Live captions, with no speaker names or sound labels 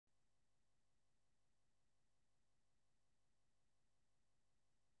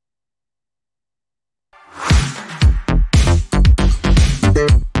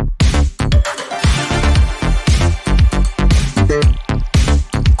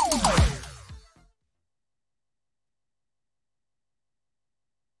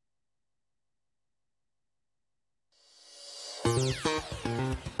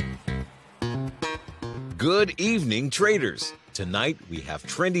Good evening, traders. Tonight, we have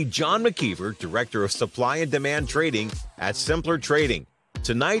trendy John McKeever, Director of Supply and Demand Trading at Simpler Trading.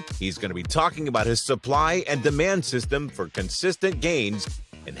 Tonight, he's going to be talking about his supply and demand system for consistent gains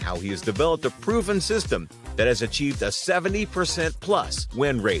and how he has developed a proven system that has achieved a 70% plus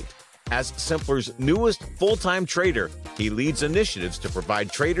win rate. As Simpler's newest full-time trader, he leads initiatives to provide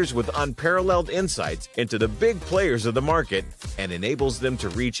traders with unparalleled insights into the big players of the market and enables them to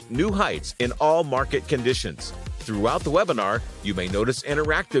reach new heights in all market conditions. Throughout the webinar, you may notice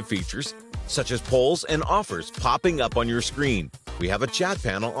interactive features such as polls and offers popping up on your screen. We have a chat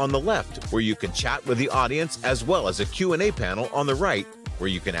panel on the left where you can chat with the audience, as well as a Q&A panel on the right where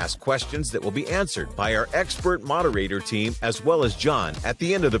you can ask questions that will be answered by our expert moderator team as well as John at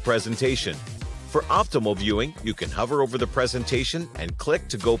the end of the presentation. For optimal viewing, you can hover over the presentation and click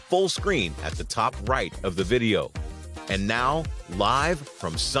to go full screen at the top right of the video. And now, live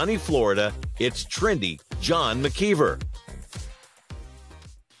from sunny Florida, it's trendy John McKeever.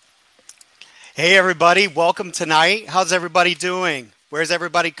 Hey everybody, welcome tonight. How's everybody doing? Where's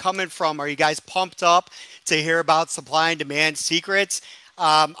everybody coming from? Are you guys pumped up to hear about supply and demand secrets?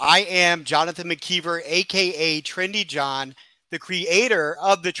 I am Jonathan McKeever, aka Trendy John, the creator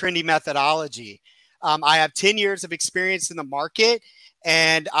of the Trendy methodology. I have 10 years of experience in the market,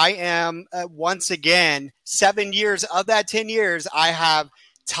 and I am once again 7 years of that 10 years I have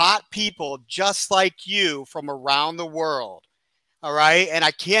taught people just like you from around the world. All right, and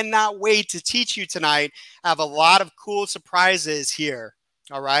I cannot wait to teach you tonight. I have a lot of cool surprises here.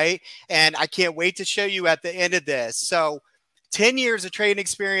 All right, and I can't wait to show you at the end of this. So 10 years of trading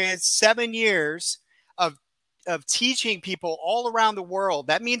experience, 7 years of teaching people all around the world.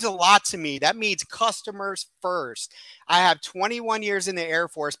 That means a lot to me. That means customers first. I have 21 years in the Air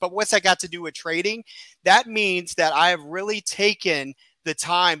Force, but what's that got to do with trading? That means that I have really taken the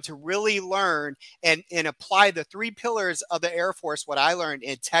time to really learn and apply the 3 pillars of the Air Force, what I learned: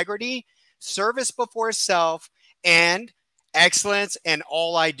 integrity, service before self, and excellence in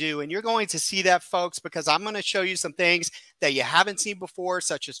all I do. And you're going to see that, folks, because I'm going to show you some things that you haven't seen before,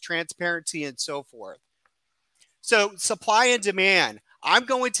 such as transparency and so forth. So supply and demand. I'm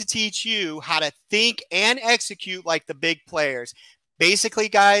going to teach you how to think and execute like the big players. Basically,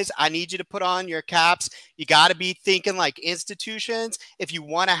 guys, I need you to put on your caps. You got to be thinking like institutions if you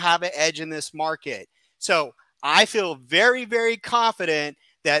want to have an edge in this market. So I feel very, very confident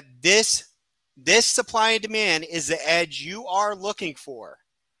that this supply and demand is the edge you are looking for.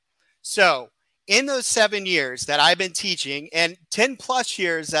 So in those 7 years that I've been teaching and 10 plus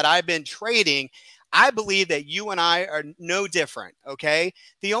years that I've been trading, I believe that you and I are no different, okay?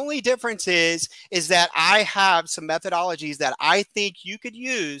 The only difference is that I have some methodologies that I think you could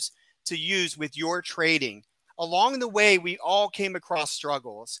use with your trading. Along the way, we all came across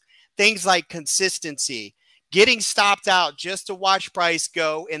struggles, things like consistency, getting stopped out just to watch price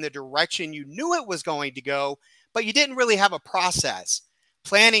go in the direction you knew it was going to go, but you didn't really have a process.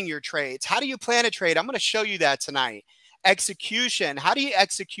 Planning your trades. How do you plan a trade? I'm going to show you that tonight. Execution. How do you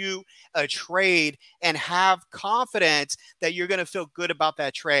execute a trade and have confidence that you're going to feel good about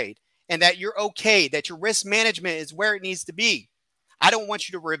that trade and that you're okay, that your risk management is where it needs to be? I don't want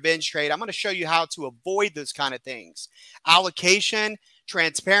you to revenge trade. I'm going to show you how to avoid those kind of things. Allocation,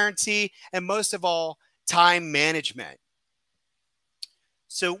 transparency, and most of all, time management.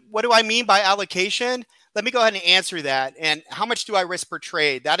 So what do I mean by allocation? Let me go ahead and answer that. And how much do I risk per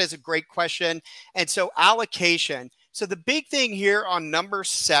trade? That is a great question. And so allocation. So the big thing here on number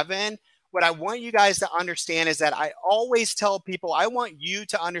 7, what I want you guys to understand is that I always tell people, I want you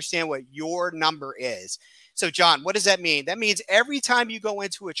to understand what your number is. So John, what does that mean? That means every time you go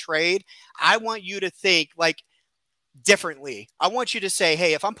into a trade, I want you to think like differently. I want you to say,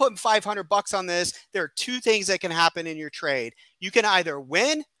 hey, if I'm putting 500 bucks on this, there are 2 things that can happen in your trade. You can either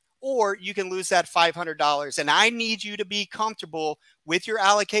win or you can lose that $500. And I need you to be comfortable with your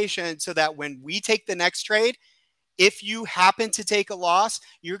allocation so that when we take the next trade, if you happen to take a loss,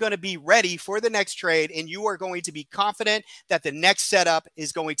 you're going to be ready for the next trade and you are going to be confident that the next setup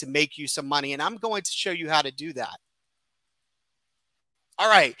is going to make you some money. And I'm going to show you how to do that. All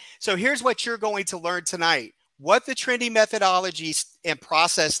right, so here's what you're going to learn tonight. What the trendy methodology and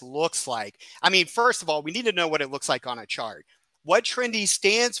process looks like. I mean, first of all, we need to know what it looks like on a chart. What trendy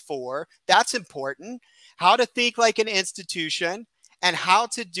stands for, that's important. How to think like an institution and how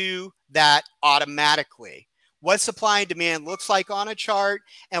to do that automatically. What supply and demand looks like on a chart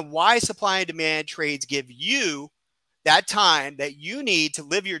and why supply and demand trades give you that time that you need to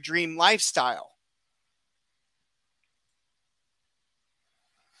live your dream lifestyle.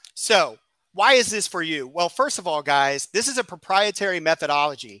 So Why is this for you? Well, first of all, guys, this is a proprietary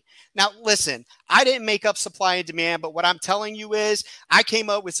methodology. Now, listen, I didn't make up supply and demand, but what I'm telling you is I came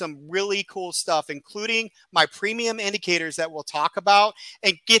up with some really cool stuff, including my premium indicators that we'll talk about.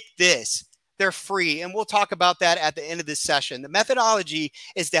 And get this, they're free. And we'll talk about that at the end of this session. The methodology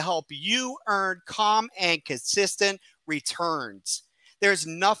is to help you earn calm and consistent returns. There's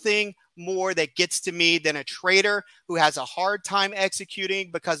nothing more that gets to me than a trader who has a hard time executing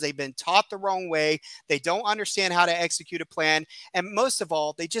because they've been taught the wrong way. They don't understand how to execute a plan. And most of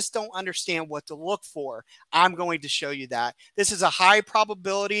all, they just don't understand what to look for. I'm going to show you that. This is a high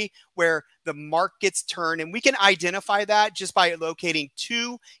probability where the markets turn, and we can identify that just by locating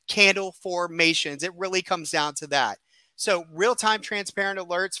two candle formations. It really comes down to that. So real-time transparent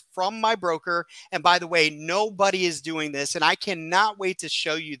alerts from my broker. And by the way, nobody is doing this, and I cannot wait to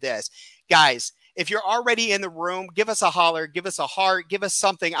show you this. Guys, if you're already in the room, give us a holler, give us a heart, give us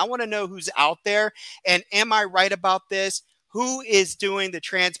something. I want to know who's out there. And am I right about this? Who is doing the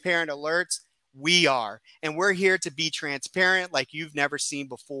transparent alerts? We are. And we're here to be transparent like you've never seen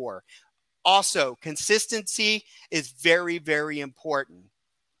before. Also, consistency is very, very important.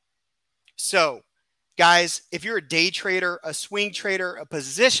 So, guys, if you're a day trader, a swing trader, a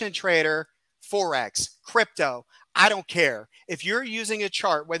position trader, Forex, crypto, I don't care. If you're using a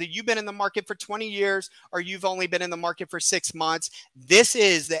chart, whether you've been in the market for 20 years or you've only been in the market for 6 months, this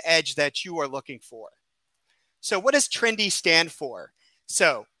is the edge that you are looking for. So what does trendy stand for?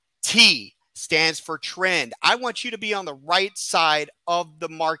 So T stands for trend. I want you to be on the right side of the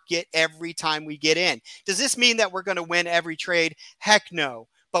market every time we get in. Does this mean that we're going to win every trade? Heck no.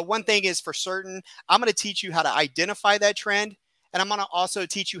 But one thing is for certain, I'm going to teach you how to identify that trend, and I'm going to also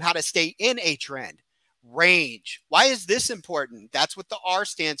teach you how to stay in a trend. Range. Why is this important? That's what the R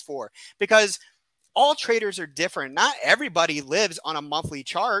stands for, because all traders are different. Not everybody lives on a monthly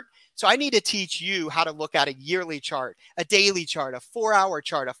chart. So I need to teach you how to look at a yearly chart, a daily chart, a 4-hour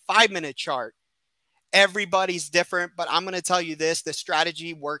chart, a 5-minute chart. Everybody's different, but I'm going to tell you this, the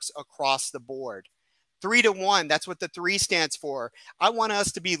strategy works across the board. 3 to 1, that's what the 3 stands for. I want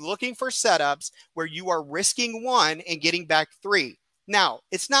us to be looking for setups where you are risking 1 and getting back 3. Now,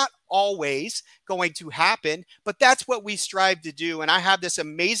 it's not always going to happen, but that's what we strive to do. And I have this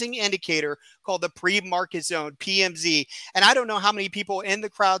amazing indicator called the pre-market zone, PMZ. And I don't know how many people in the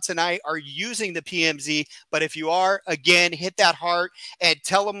crowd tonight are using the PMZ, but if you are, again, hit that heart and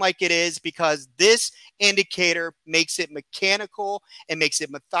tell them like it is, because this indicator makes it mechanical and makes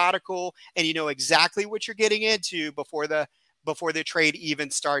it methodical, and you know exactly what you're getting into before the trade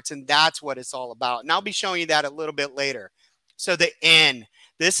even starts. And that's what it's all about. And I'll be showing you that a little bit later. So the N,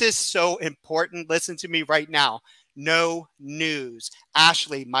 this is so important. Listen to me right now. No news.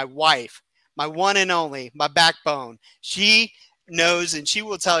 Ashley, my wife, my one and only, my backbone, she knows and she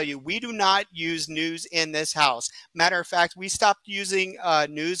will tell you we do not use news in this house. Matter of fact, we stopped using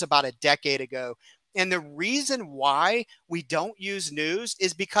news about a decade ago. And the reason why we don't use news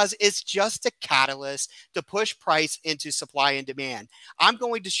is because it's just a catalyst to push price into supply and demand. I'm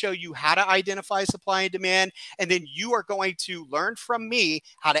going to show you how to identify supply and demand, and then you are going to learn from me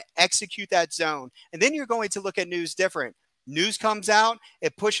how to execute that zone. And then you're going to look at news different. News comes out,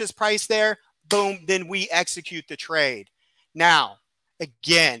 it pushes price there, boom, then we execute the trade. Now,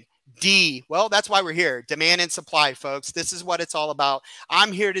 again, D, well, that's why we're here. Demand and supply, folks. This is what it's all about.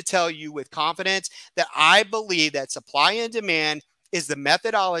 I'm here to tell you with confidence that I believe that supply and demand is the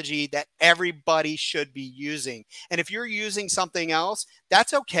methodology that everybody should be using. And if you're using something else,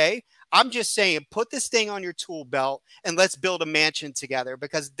 that's okay. I'm just saying, put this thing on your tool belt and let's build a mansion together,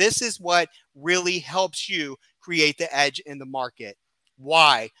 because this is what really helps you create the edge in the market.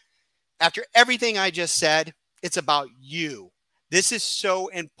 Why? After everything I just said, it's about you. This is so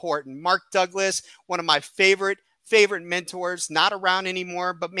important. Mark Douglas, one of my favorite mentors, not around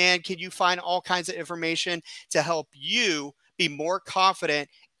anymore, but man, can you find all kinds of information to help you be more confident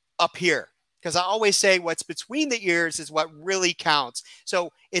up here? Because I always say what's between the ears is what really counts.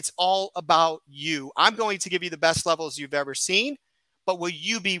 So it's all about you. I'm going to give you the best levels you've ever seen, but will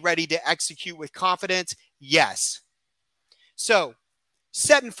you be ready to execute with confidence? Yes. So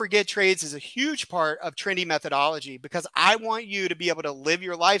set and forget trades is a huge part of trendy methodology, because I want you to be able to live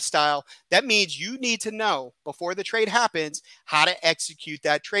your lifestyle. That means you need to know before the trade happens how to execute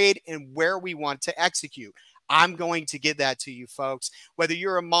that trade and where we want to execute. I'm going to give that to you, folks. Whether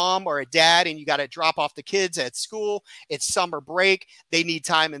you're a mom or a dad and you got to drop off the kids at school, it's summer break, they need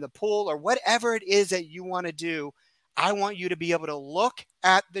time in the pool, or whatever it is that you want to do, I want you to be able to look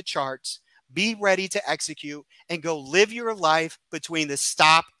at the charts, be ready to execute, and go live your life between the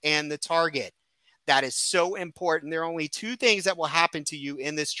stop and the target. That is so important. There are only 2 things that will happen to you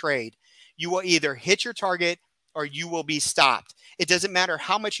in this trade. You will either hit your target or you will be stopped. It doesn't matter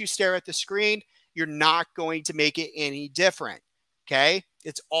how much you stare at the screen, you're not going to make it any different. Okay?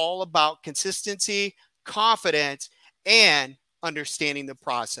 It's all about consistency, confidence, and understanding the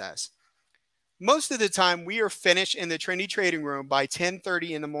process. Most of the time, we are finished in the trendy trading room by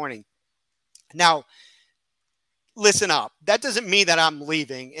 10:30 in the morning. Now, listen up. That doesn't mean that I'm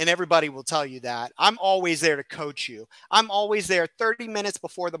leaving, and everybody will tell you that. I'm always there to coach you. I'm always there 30 minutes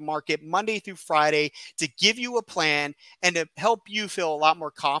before the market, Monday through Friday, to give you a plan and to help you feel a lot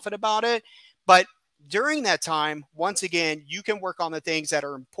more confident about it. But during that time, once again, you can work on the things that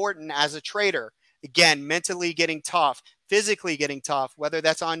are important as a trader. Again, mentally getting tough, physically getting tough, whether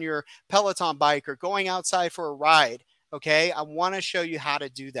that's on your Peloton bike or going outside for a ride. Okay, I want to show you how to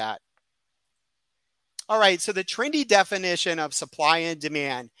do that. All right, so the trendy definition of supply and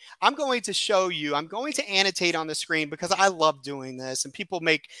demand, I'm going to show you, I'm going to annotate on the screen because I love doing this. And people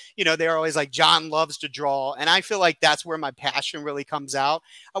make, they're always like, John loves to draw. And I feel like that's where my passion really comes out.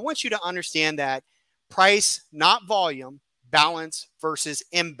 I want you to understand that price, not volume, balance versus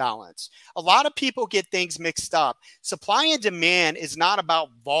imbalance. A lot of people get things mixed up. Supply and demand is not about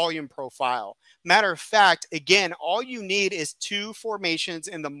volume profile. Matter of fact, again, all you need is two formations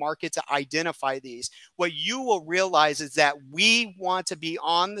in the market to identify these. What you will realize is that we want to be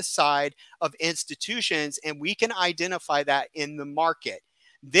on the side of institutions, and we can identify that in the market.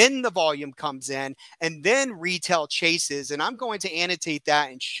 Then the volume comes in, and then retail chases. And I'm going to annotate that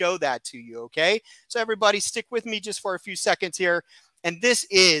and show that to you, okay? So everybody stick with me just for a few seconds here. And this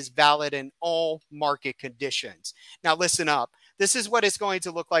is valid in all market conditions. Now listen up. This is what it's going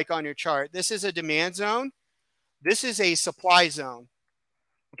to look like on your chart. This is a demand zone. This is a supply zone.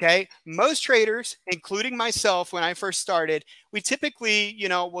 Okay. Most traders, including myself, when I first started, we typically,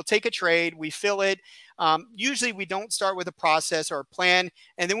 we'll take a trade, we fill it. Usually we don't start with a process or a plan,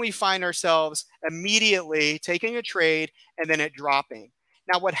 and then we find ourselves immediately taking a trade and then it dropping.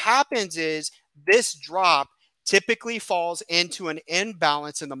 Now, what happens is this drop typically falls into an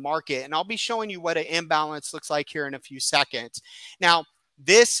imbalance in the market. And I'll be showing you what an imbalance looks like here in a few seconds. Now,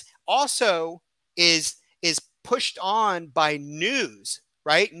 this also is pushed on by news,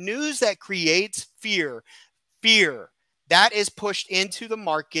 right? News that creates fear. Fear. That is pushed into the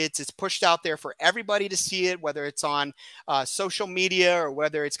markets. It's pushed out there for everybody to see it, whether it's on social media or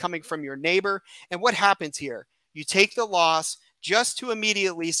whether it's coming from your neighbor. And what happens here? You take the loss just to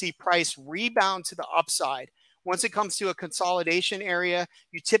immediately see price rebound to the upside. Once it comes to a consolidation area,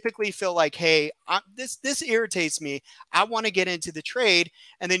 you typically feel like, hey, this irritates me. I want to get into the trade.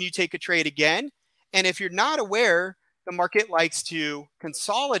 And then you take a trade again. And if you're not aware, the market likes to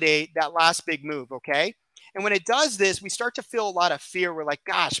consolidate that last big move, okay? And when it does this, we start to feel a lot of fear. We're like,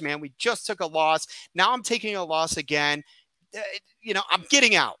 gosh, man, we just took a loss. Now I'm taking a loss again. I'm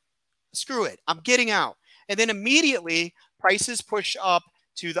getting out. Screw it. I'm getting out. And then immediately prices push up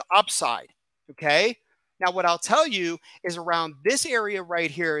to the upside, okay? Now, what I'll tell you is around this area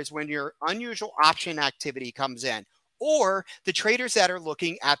right here is when your unusual option activity comes in, or the traders that are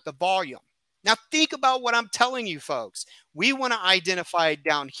looking at the volume. Now, think about what I'm telling you, folks. We want to identify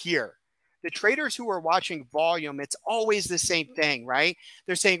down here. The traders who are watching volume, it's always the same thing, right?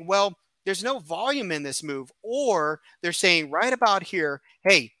 They're saying, well, there's no volume in this move. Or they're saying right about here,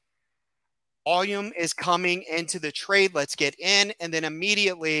 hey, volume is coming into the trade. Let's get in. And then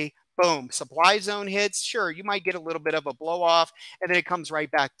immediately, boom, supply zone hits. Sure, you might get a little bit of a blow off, and then it comes right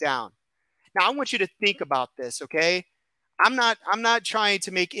back down. Now, I want you to think about this, okay? I'm not trying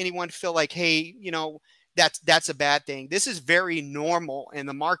to make anyone feel like, hey, that's a bad thing. This is very normal in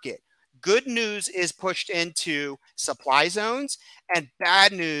the market. Good news is pushed into supply zones, and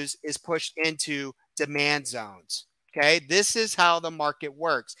bad news is pushed into demand zones. Okay, this is how the market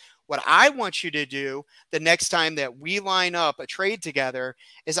works. What I want you to do the next time that we line up a trade together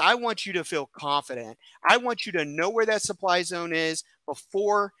is I want you to feel confident. I want you to know where that supply zone is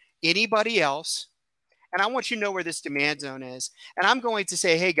before anybody else. And I want you to know where this demand zone is. And I'm going to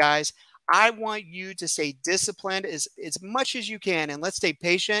say, hey, guys, I want you to stay disciplined as much as you can. And let's stay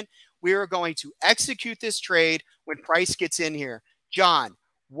patient. We are going to execute this trade when price gets in here. John,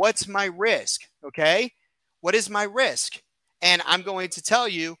 what's my risk? Okay. What is my risk? And I'm going to tell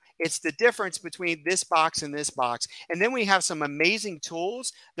you it's the difference between this box and this box. And then we have some amazing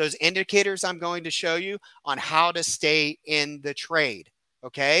tools, those indicators I'm going to show you on how to stay in the trade.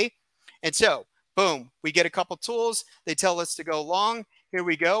 Okay. And so, boom, we get a couple tools. They tell us to go long. Here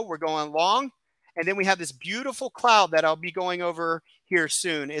we go. We're going long. And then we have this beautiful cloud that I'll be going over here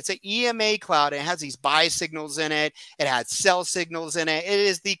soon. It's an EMA cloud. It has these buy signals in it. It has sell signals in it. It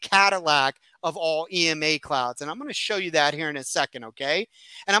is the Cadillac of all EMA clouds. And I'm going to show you that here in a second, okay?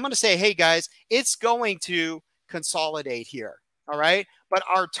 And I'm going to say, hey, guys, it's going to consolidate here, all right? But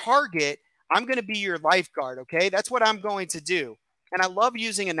our target, I'm going to be your lifeguard, okay? That's what I'm going to do. And I love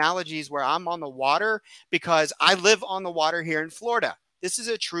using analogies where I'm on the water because I live on the water here in Florida. This is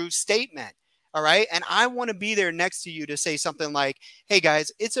a true statement. All right. And I want to be there next to you to say something like, hey,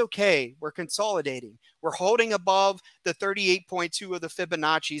 guys, it's okay. We're consolidating. We're holding above the 38.2 of the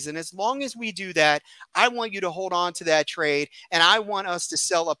Fibonacci's. And as long as we do that, I want you to hold on to that trade. And I want us to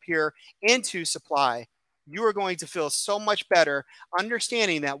sell up here into supply. You are going to feel so much better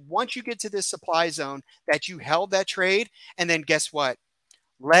understanding that once you get to this supply zone that you held that trade. And then guess what?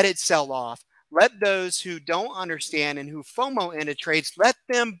 Let it sell off. Let those who don't understand and who FOMO into trades, let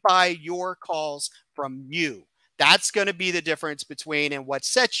them buy your calls from you. That's going to be the difference between and what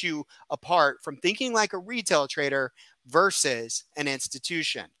sets you apart from thinking like a retail trader versus an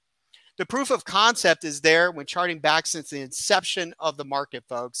institution. The proof of concept is there when charting back since the inception of the market,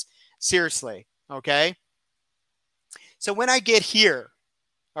 folks. Seriously, okay? So when I get here,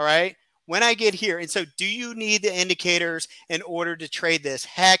 all right, when I get here, and so do you need the indicators in order to trade this?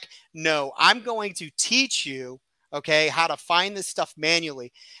 Heck no. I'm going to teach you, okay, how to find this stuff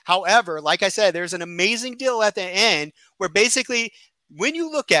manually. However, like I said, there's an amazing deal at the end where basically when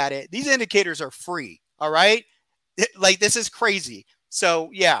you look at it, these indicators are free, all right? Like this is crazy.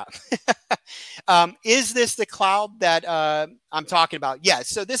 So yeah, is this the cloud that I'm talking about? Yes.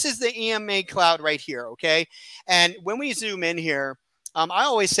 So this is the EMA cloud right here, okay? And when we zoom in here, I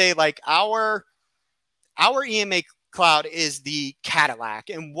always say like our EMA cloud is the Cadillac,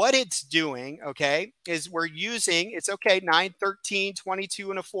 and what it's doing, okay, is we're using, it's okay, 9, 13, 22,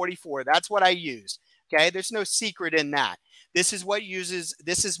 and a 44. That's what I use, okay? There's no secret in that. This is what is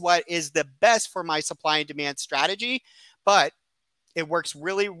the best for my supply and demand strategy, but it works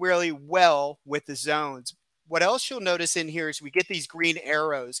really, really well with the zones. What else you'll notice in here is we get these green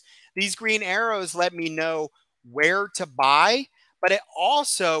arrows. These green arrows let me know where to buy. But it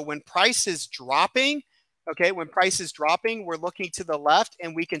also, when price is dropping, okay, when price is dropping, we're looking to the left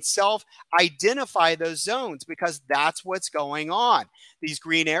and we can self-identify those zones because that's what's going on. These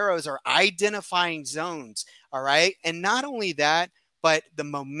green arrows are identifying zones, all right? And not only that, but the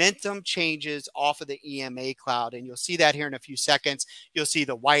momentum changes off of the EMA cloud. And you'll see that here in a few seconds. You'll see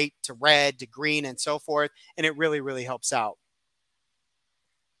the white to red to green and so forth. And it really, really helps out.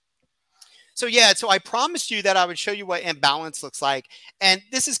 So yeah, so I promised you that I would show you what imbalance looks like. And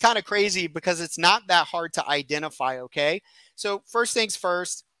this is kind of crazy because it's not that hard to identify, okay? So first things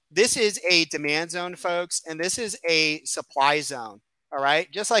first, this is a demand zone, folks, and this is a supply zone, all right?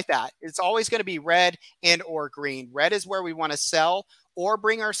 Just like that. It's always going to be red and or green. Red is where we want to sell or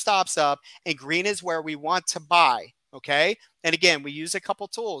bring our stops up, and green is where we want to buy, okay? And again, we use a couple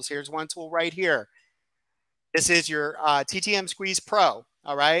tools. Here's one tool right here. This is your TTM Squeeze Pro.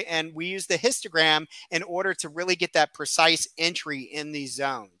 All right. And we use the histogram in order to really get that precise entry in these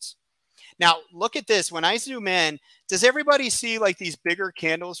zones. Now, look at this. When I zoom in, does everybody see like these bigger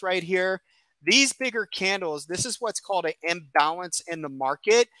candles right here? These bigger candles, this is what's called an imbalance in the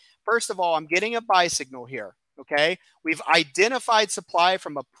market. First of all, I'm getting a buy signal here. Okay. We've identified supply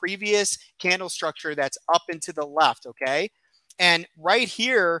from a previous candle structure that's up and to the left. Okay. And right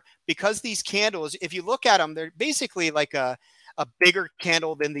here, because these candles, if you look at them, they're basically like a bigger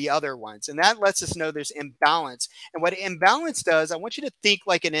candle than the other ones. And that lets us know there's imbalance. And what imbalance does, I want you to think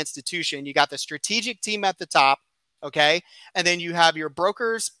like an institution. You got the strategic team at the top, okay? And then you have your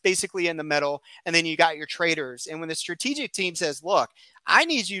brokers basically in the middle, and then you got your traders. And when the strategic team says, look, I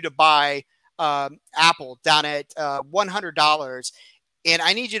need you to buy Apple down at $100, and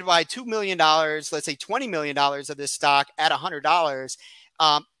I need you to buy $2 million, let's say $20 million of this stock at $100,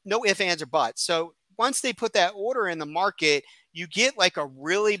 no ifs, ands, or buts. So once they put that order in the market, you get like a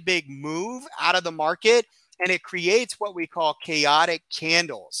really big move out of the market, and it creates what we call chaotic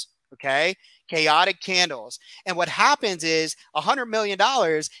candles, okay? Chaotic candles. And what happens is $100 million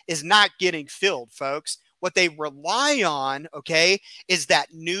is not getting filled, folks. What they rely on, okay, is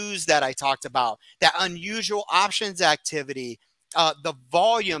that news that I talked about, that unusual options activity, the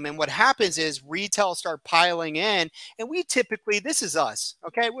volume. And what happens is retail start piling in, and we typically, this is us,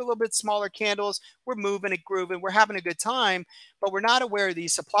 okay? We're a little bit smaller candles. We're moving and grooving. We're having a good time, but we're not aware of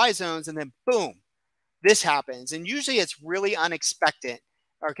these supply zones. And then boom, this happens. And usually it's really unexpected,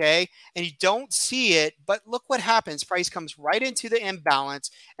 okay? And you don't see it, but look what happens. Price comes right into the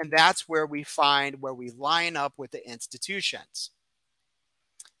imbalance, and that's where we find where we line up with the institutions.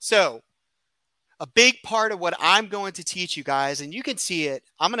 So A big part of what I'm going to teach you guys, and you can see it,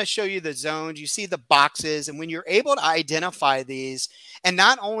 I'm going to show you the zones, you see the boxes, and when you're able to identify these, and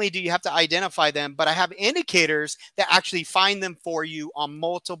not only do you have to identify them, but I have indicators that actually find them for you on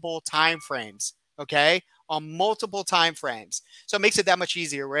multiple time frames, okay? On multiple time frames. So it makes it that much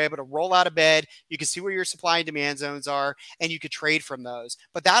easier. We're able to roll out of bed, you can see where your supply and demand zones are, and you could trade from those.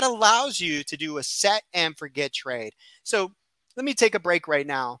 But that allows you to do a set and forget trade. So let me take a break right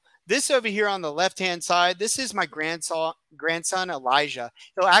now. This over here on the left-hand side, this is my grandson, Elijah.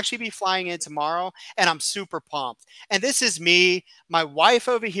 He'll actually be flying in tomorrow, and I'm super pumped. And this is me, my wife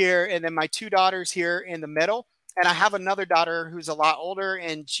over here, and then my two daughters here in the middle. And I have another daughter who's a lot older,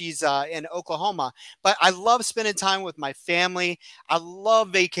 and she's in Oklahoma. But I love spending time with my family. I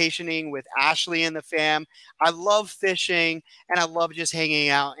love vacationing with Ashley and the fam. I love fishing, and I love just hanging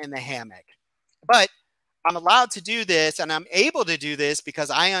out in the hammock. But I'm allowed to do this, and I'm able to do this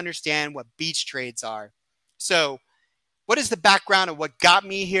because I understand what beach trades are. So what is the background of what got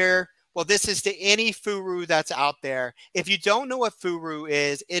me here? Well, this is to any furu that's out there. If you don't know what furu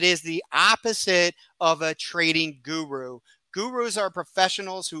is, it is the opposite of a trading guru. Gurus are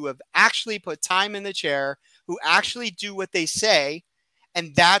professionals who have actually put time in the chair, who actually do what they say,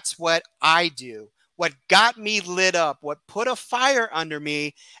 and that's what I do. What got me lit up, what put a fire under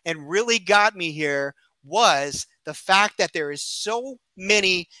me and really got me here was the fact that there is so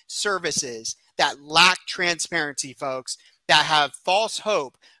many services that lack transparency, folks, that have false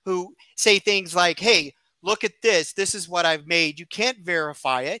hope, who say things like, hey, look at this. This is what I've made. You can't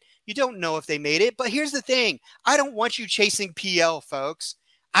verify it. You don't know if they made it. But here's the thing. I don't want you chasing PL, folks.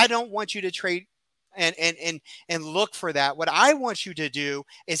 I don't want you to trade and look for that. What I want you to do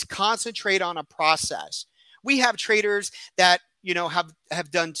is concentrate on a process. We have traders that have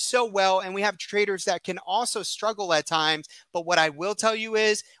done so well, and we have traders that can also struggle at times. But what I will tell you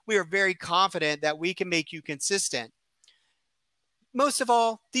is we are very confident that we can make you consistent. Most of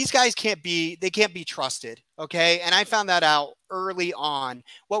all, these guys can't be trusted, okay? And I found that out early on.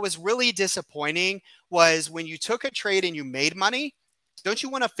 What was really disappointing was when you took a trade and you made money, don't you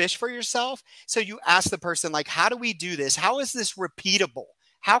want to fish for yourself? So you ask the person, like, how do we do this? How is this repeatable?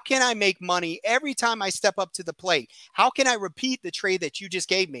 How can I make money every time I step up to the plate? How can I repeat the trade that you just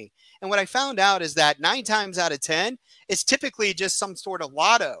gave me? And what I found out is that 9 times out of 10, it's typically just some sort of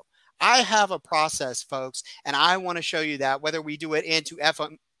lotto. I have a process, folks, and I want to show you that. Whether we do it into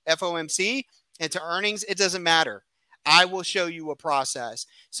FOMC, into earnings, it doesn't matter. I will show you a process.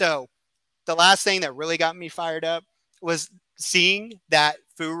 So the last thing that really got me fired up was seeing that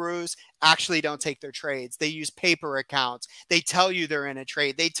Furus actually don't take their trades. They use paper accounts. They tell you they're in a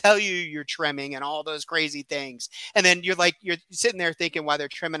trade. They tell you you're trimming and all those crazy things. And then you're sitting there thinking why they're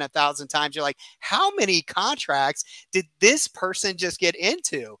trimming 1,000 times. You're like, how many contracts did this person just get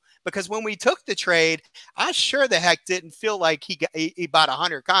into? Because when we took the trade, I sure the heck didn't feel like he bought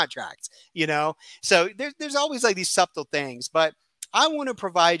 100 contracts, So there's always like these subtle things, but I want to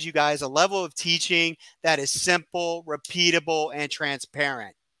provide you guys a level of teaching that is simple, repeatable, and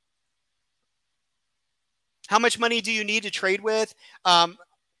transparent. How much money do you need to trade with?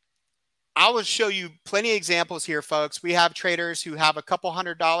 I will show you plenty of examples here, folks. We have traders who have a couple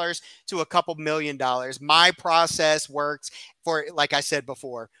 $100s to a couple $1 million. My process works for, like I said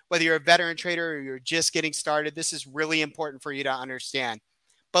before, whether you're a veteran trader or you're just getting started, this is really important for you to understand.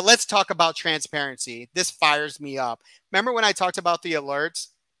 But let's talk about transparency. This fires me up. Remember when I talked about the alerts?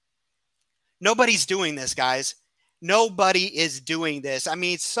 Nobody's doing this, guys. Nobody is doing this. I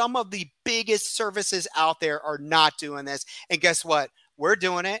mean, some of the biggest services out there are not doing this. And guess what? We're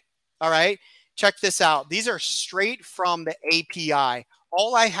doing it. All right. Check this out. These are straight from the API.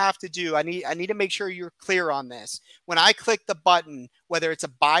 All I have to do, I need to make sure you're clear on this. When I click the button, whether it's a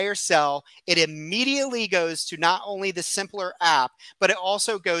buy or sell, it immediately goes to not only the simpler app, but it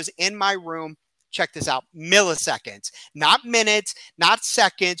also goes in my room. Check this out, milliseconds, not minutes, not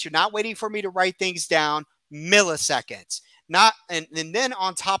seconds. You're not waiting for me to write things down, milliseconds. And then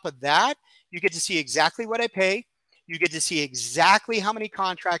on top of that, you get to see exactly what I pay. You get to see exactly how many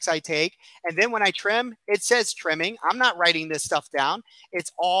contracts I take. And then when I trim, it says trimming. I'm not writing this stuff down.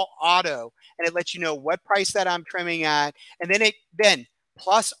 It's all auto. And it lets you know what price that I'm trimming at. And then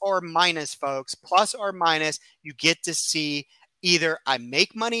plus or minus, folks, plus or minus, you get to see either I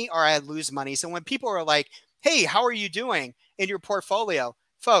make money or I lose money. So when people are like, hey, how are you doing in your portfolio?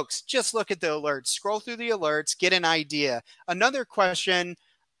 Folks, just look at the alerts, scroll through the alerts, get an idea. Another question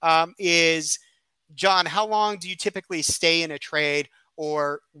is, John, how long do you typically stay in a trade,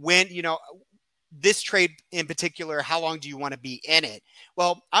 or when, this trade in particular, how long do you want to be in it?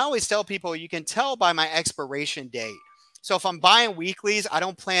 Well, I always tell people you can tell by my expiration date. So if I'm buying weeklies, I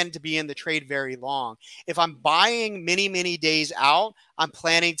don't plan to be in the trade very long. If I'm buying many, many days out, I'm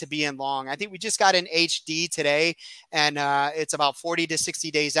planning to be in long. I think we just got an HD today, and it's about 40 to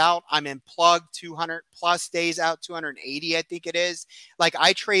 60 days out. I'm in plug 200 plus days out, 280, I think it is. Like,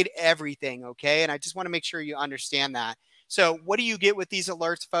 I trade everything, okay? And I just want to make sure you understand that. So what do you get with these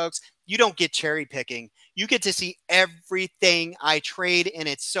alerts, folks? You don't get cherry picking. You get to see everything I trade, and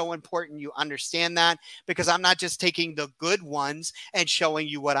it's so important you understand that, because I'm not just taking the good ones and showing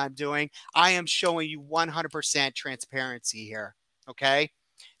you what I'm doing. I am showing you 100% transparency here, okay?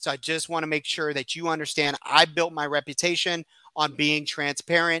 So I just want to make sure that you understand I built my reputation on being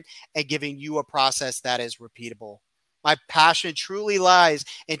transparent and giving you a process that is repeatable. My passion truly lies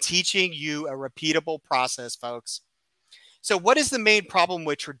in teaching you a repeatable process, folks. So what is the main problem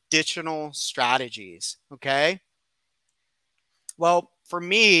with traditional strategies? Okay. Well, for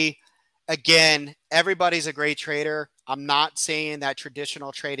me, again, everybody's a great trader. I'm not saying that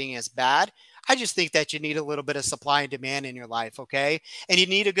traditional trading is bad. I just think that you need a little bit of supply and demand in your life. Okay. And you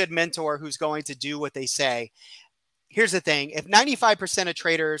need a good mentor who's going to do what they say. Here's the thing. If 95% of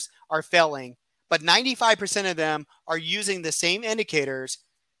traders are failing, but 95% of them are using the same indicators,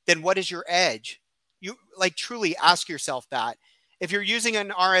 then what is your edge? You like truly ask yourself that. If you're using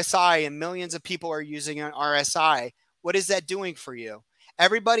an RSI and millions of people are using an RSI, what is that doing for you?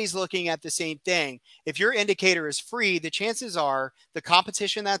 Everybody's looking at the same thing. If your indicator is free, the chances are the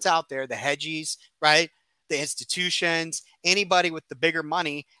competition that's out there, the hedgies, right? The institutions, anybody with the bigger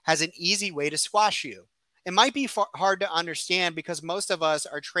money has an easy way to squash you. It might be hard to understand because most of us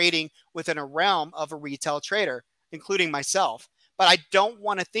are trading within a realm of a retail trader, including myself, but I don't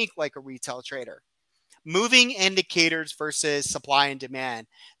want to think like a retail trader. Moving indicators versus supply and demand.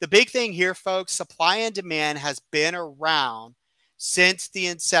 The big thing here, folks, supply and demand has been around since the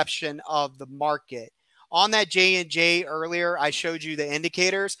inception of the market. On that J&J earlier, I showed you the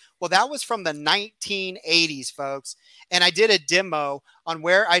indicators. Well, that was from the 1980s, folks. And I did a demo on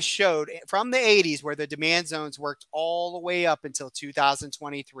where I showed from the 80s where the demand zones worked all the way up until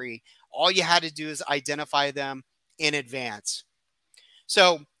 2023. All you had to do is identify them in advance.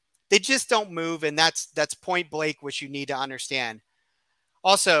 So they just don't move, and that's point blank, which you need to understand.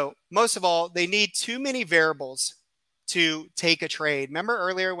 Also, most of all, they need too many variables to take a trade. Remember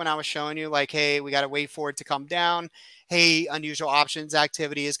earlier when I was showing you, like, hey, we got to wait for it to come down. Hey, unusual options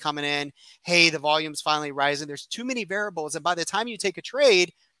activity is coming in. Hey, the volume's finally rising. There's too many variables, and by the time you take a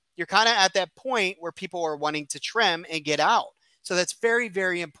trade, you're kind of at that point where people are wanting to trim and get out. So that's very,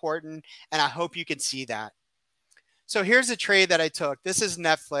 very important, and I hope you can see that. So here's a trade that I took. This is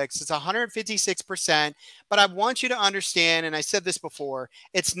Netflix. It's 156%, but I want you to understand, and I said this before,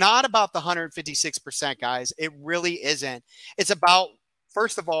 it's not about the 156%, guys. It really isn't. It's about,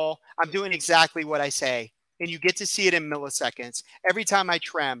 first of all, I'm doing exactly what I say, and you get to see it in milliseconds every time I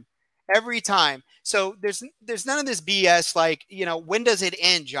trim, every time. So there's none of this BS like, you know, when does it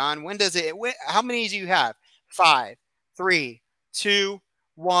end, John? When does it, how many do you have? 5, 3, 2,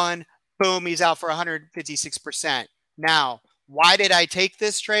 1, boom, he's out for 156%. Now, why did I take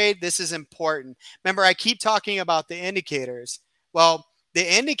this trade? This is important. Remember, I keep talking about the indicators. Well,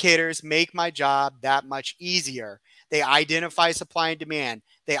 the indicators make my job that much easier. They identify supply and demand.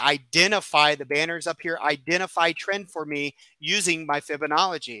 They identify the banners up here, identify trend for me using my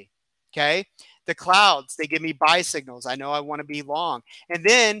Fibonacci. Okay. The clouds, they give me buy signals. I know I want to be long. And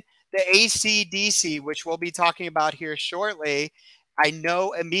then the AC/DC, which we'll be talking about here shortly, I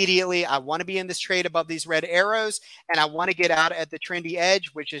know immediately I want to be in this trade above these red arrows, and I want to get out at the trendy edge,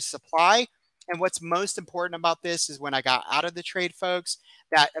 which is supply. And what's most important about this is when I got out of the trade, folks,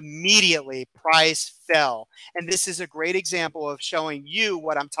 that immediately price fell. And this is a great example of showing you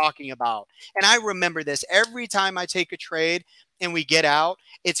what I'm talking about. And I remember this every time I take a trade and we get out.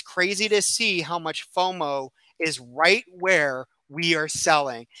 It's crazy to see how much FOMO is right where we are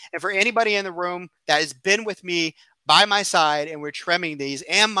selling. And for anybody in the room that has been with me by my side and we're trimming these,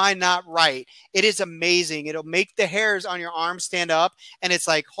 am I not right? It is amazing. It'll make the hairs on your arm stand up, and it's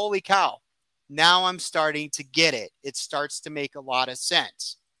like, holy cow, now I'm starting to get it. It starts to make a lot of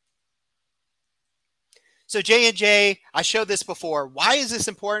sense. So J&J, I showed this before. Why is this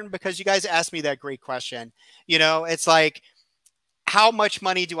important? Because you guys asked me that great question. You know, it's like, how much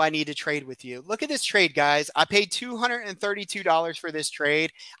money do I need to trade with you? Look at this trade, guys. I paid $232 for this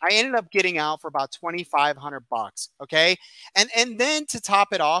trade. I ended up getting out for about $2,500. Okay. And then to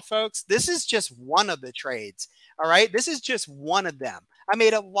top it off, folks, this is just one of the trades. All right. This is just one of them. I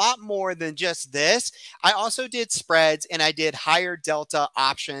made a lot more than just this. I also did spreads and I did higher delta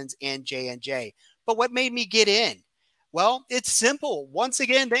options in J&J. But what made me get in? Well, it's simple. Once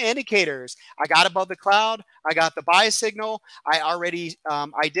again, the indicators. I got above the cloud. I got the buy signal. I already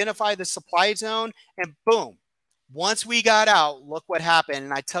identified the supply zone, and boom. Once we got out, look what happened.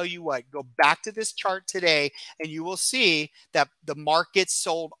 And I tell you what, go back to this chart today and you will see that the market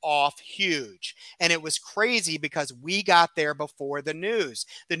sold off huge. And it was crazy because we got there before the news.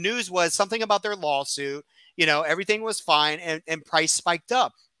 The news was something about their lawsuit. You know, everything was fine and price spiked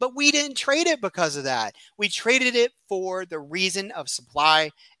up. But we didn't trade it because of that. We traded it for the reason of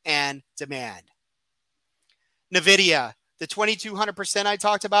supply and demand. NVIDIA, the 2,200% I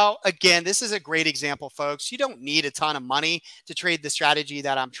talked about, again, this is a great example, folks. You don't need a ton of money to trade the strategy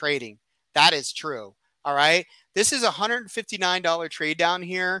that I'm trading. That is true. All right. This is a $159 trade down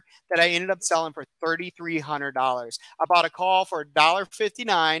here that I ended up selling for $3,300. I bought a call for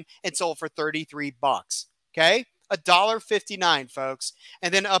 $1.59 and sold for 33 bucks. Okay. $1.59, folks.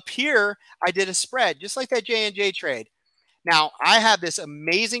 And then up here, I did a spread just like that J&J trade. Now, I have this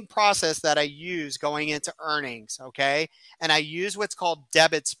amazing process that I use going into earnings, okay? And I use what's called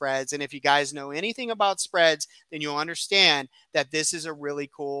debit spreads. And if you guys know anything about spreads, then you'll understand that this is a really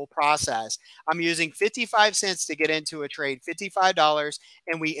cool process. I'm using 55 cents to get into a trade, $55,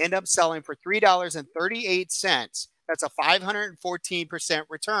 and we end up selling for $3.38. That's a 514%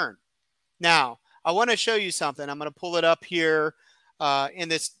 return. Now, I want to show you something. I'm going to pull it up here in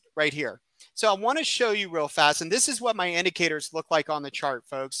this right here. So I want to show you real fast, and this is what my indicators look like on the chart,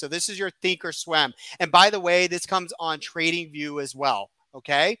 folks. So this is your think or swim. And by the way, this comes on TradingView as well,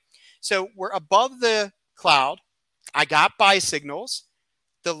 okay? So we're above the cloud. I got buy signals.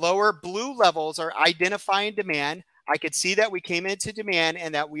 The lower blue levels are identifying demand. I could see that we came into demand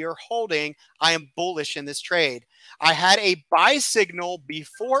and that we are holding. I am bullish in this trade. I had a buy signal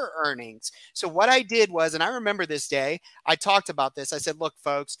before earnings. So what I did was, and I remember this day, I talked about this. I said, look,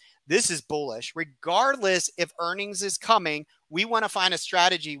 folks, this is bullish. Regardless if earnings is coming, we want to find a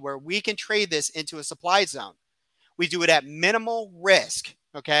strategy where we can trade this into a supply zone. We do it at minimal risk,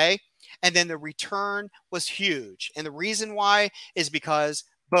 okay? And then the return was huge. And the reason why is because,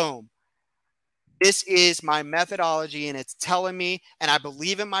 boom, this is my methodology and it's telling me, and I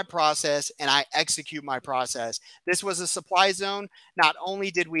believe in my process and I execute my process. This was a supply zone. Not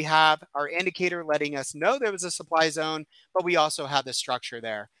only did we have our indicator letting us know there was a supply zone, but we also had the structure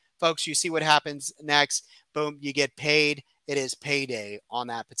there. Folks, you see what happens next. Boom, you get paid. It is payday on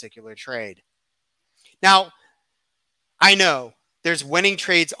that particular trade. Now, I know there's winning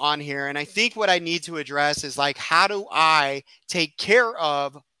trades on here, and I think what I need to address is like, how do I take care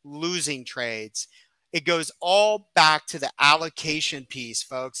of losing trades? It goes all back to the allocation piece,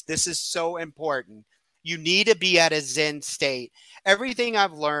 folks. This is so important. You need to be at a Zen state. Everything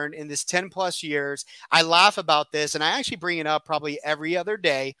I've learned in this 10 plus years, I laugh about this, and I actually bring it up probably every other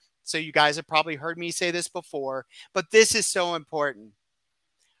day. So you guys have probably heard me say this before, but this is so important.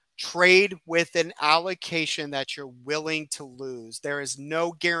 Trade with an allocation that you're willing to lose. There is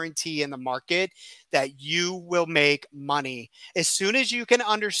no guarantee in the market that you will make money. As soon as you can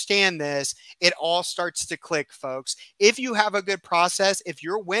understand this, it all starts to click, folks. If you have a good process, if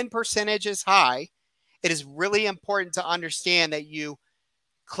your win percentage is high, it is really important to understand that you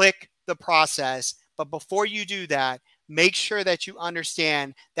click the process. But before you do that, make sure that you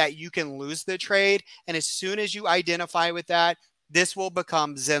understand that you can lose the trade. And as soon as you identify with that, this will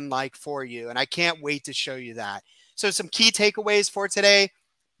become Zen-like for you. And I can't wait to show you that. So some key takeaways for today.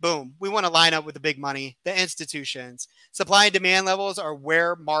 Boom. We want to line up with the big money, the institutions. Supply and demand levels are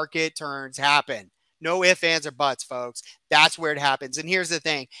where market turns happen. No ifs, ands, or buts, folks. That's where it happens. And here's the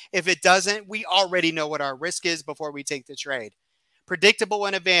thing. If it doesn't, we already know what our risk is before we take the trade. Predictable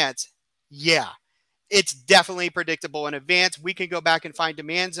in advance. Yeah. It's definitely predictable in advance. We can go back and find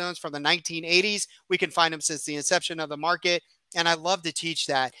demand zones from the 1980s. We can find them since the inception of the market. And I love to teach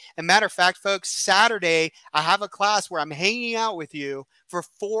that. And matter of fact, folks, Saturday, I have a class where I'm hanging out with you for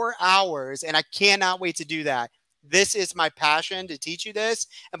 4 hours, and I cannot wait to do that. This is my passion to teach you this.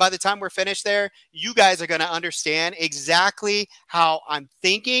 And by the time we're finished there, you guys are going to understand exactly how I'm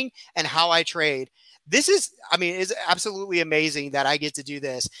thinking and how I trade. This is, I mean, it's absolutely amazing that I get to do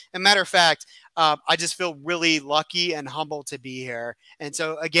this. And matter of fact, I just feel really lucky and humbled to be here. And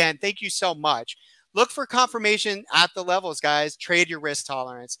so, again, thank you so much. Look for confirmation at the levels, guys. Trade your risk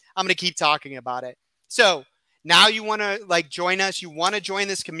tolerance. I'm going to keep talking about it. So now you want to like join us. You want to join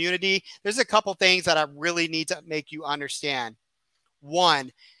this community. There's a couple things that I really need to make you understand.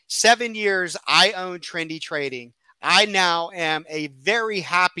 1, 7 years I own Trendy Trading. I now am a very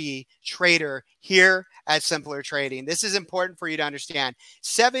happy trader here at Simpler Trading. This is important for you to understand.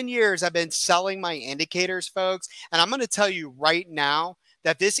 7 years I've been selling my indicators, folks. And I'm going to tell you right now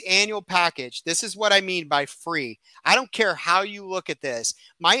that this annual package, this is what I mean by free. I don't care how you look at this.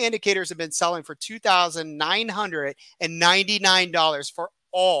 My indicators have been selling for $2,999 for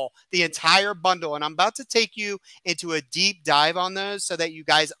the entire bundle. And I'm about to take you into a deep dive on those so that you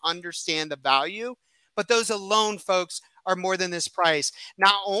guys understand the value. But those alone, folks, are more than this price.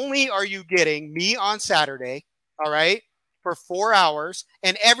 Not only are you getting me on Saturday, all right, for 4 hours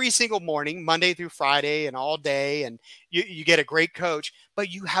and every single morning, Monday through Friday and all day, and you get a great coach,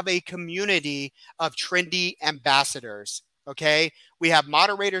 but you have a community of trendy ambassadors. Okay. We have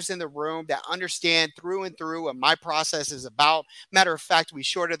moderators in the room that understand through and through what my process is about. Matter of fact, we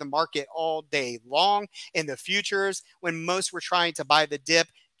shorted the market all day long in the futures when most were trying to buy the dip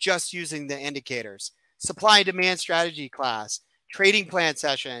just using the indicators. Supply and demand strategy class, trading plan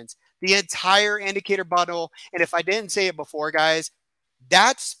sessions, the entire indicator bundle. And if I didn't say it before, guys,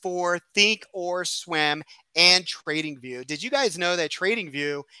 that's for Think or Swim and TradingView. Did you guys know that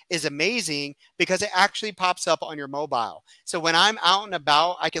TradingView is amazing because it actually pops up on your mobile? So when I'm out and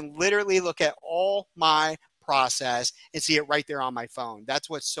about, I can literally look at all my process and see it right there on my phone. That's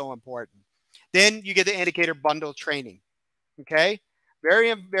what's so important. Then you get the indicator bundle training. Okay.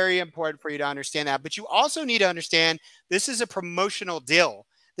 Very, very important for you to understand that. But you also need to understand this is a promotional deal.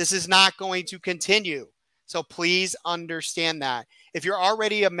 This is not going to continue. So please understand that. If you're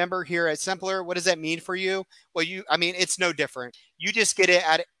already a member here at Simpler, what does that mean for you? Well, it's no different. You just get it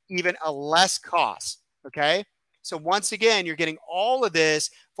at even a less cost. Okay. So once again, you're getting all of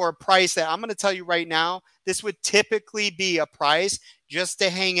this for a price that I'm going to tell you right now, this would typically be a price just to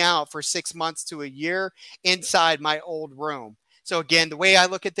hang out for 6 months to a year inside my old room. So again, the way I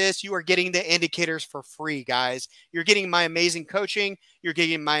look at this, you are getting the indicators for free, guys. You're getting my amazing coaching. You're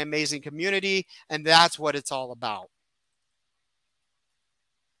getting my amazing community. And that's what it's all about.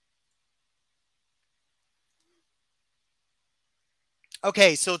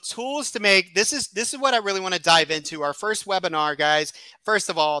 Okay, so tools to make, this is what I really want to dive into. Our first webinar, guys. First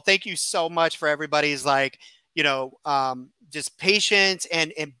of all, thank you so much for everybody's just patience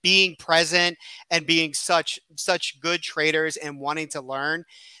and being present and being such good traders and wanting to learn.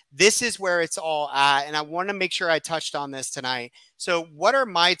 This is where it's all at. And I want to make sure I touched on this tonight. So what are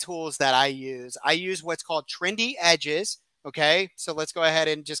my tools that I use? I use what's called trendy edges. Okay. So let's go ahead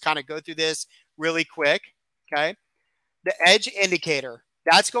and just kind of go through this really quick. Okay. The edge indicator.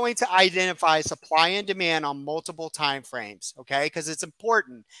 That's going to identify supply and demand on multiple time frames. Okay. Because it's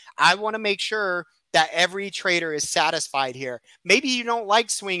important. I want to make sure that every trader is satisfied here. Maybe you don't like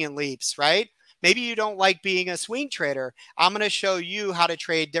swing and leaps, right? Maybe you don't like being a swing trader. I'm going to show you how to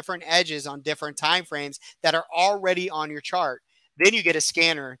trade different edges on different time frames that are already on your chart. Then you get a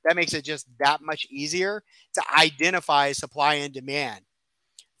scanner. That makes it just that much easier to identify supply and demand.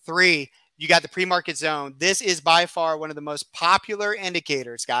 3, you got the pre-market zone. This is by far one of the most popular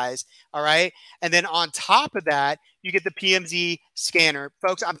indicators, guys. All right. And then on top of that, you get the PMZ scanner.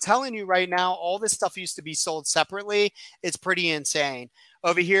 Folks, I'm telling you right now, all this stuff used to be sold separately. It's pretty insane.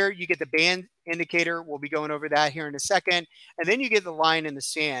 Over here, you get the band indicator. We'll be going over that here in a second. And then you get the line in the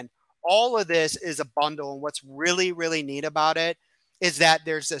sand. All of this is a bundle. And what's really, really neat about it is that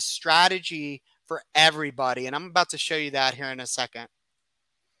there's a strategy for everybody. And I'm about to show you that here in a second.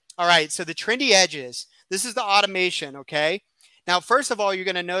 All right, so the trendy edges, this is the automation, okay? Now, first of all, you're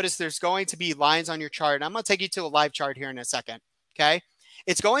going to notice there's going to be lines on your chart. And I'm going to take you to a live chart here in a second, okay?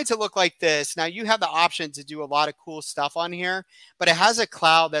 It's going to look like this. Now, you have the option to do a lot of cool stuff on here, but it has a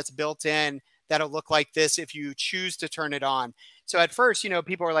cloud that's built in that'll look like this if you choose to turn it on. So at first,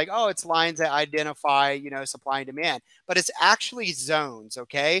 people are like, oh, it's lines that identify, supply and demand, but it's actually zones,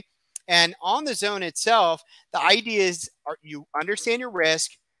 okay? And on the zone itself, the idea is you understand your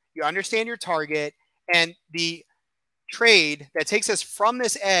risk, you understand your target, and the trade that takes us from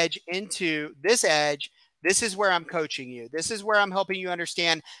this edge into this edge, this is where I'm coaching you. This is where I'm helping you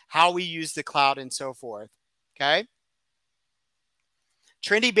understand how we use the cloud and so forth, okay?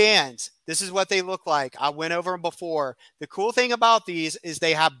 Trendy bands, this is what they look like. I went over them before. The cool thing about these is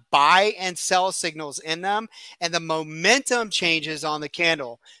they have buy and sell signals in them, and the momentum changes on the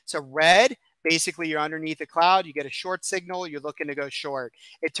candle. So red, basically you're underneath the cloud, you get a short signal, you're looking to go short.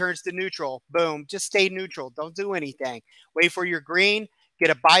 It turns to neutral, boom, just stay neutral, don't do anything. Wait for your green, get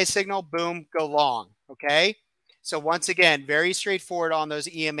a buy signal, boom, go long, okay? So once again, very straightforward on those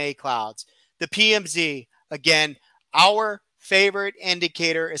EMA clouds. The PMZ, again, our favorite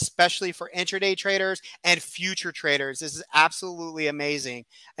indicator, especially for intraday traders and future traders. This is absolutely amazing.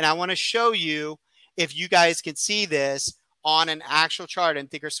 And I want to show you if you guys can see this on an actual chart in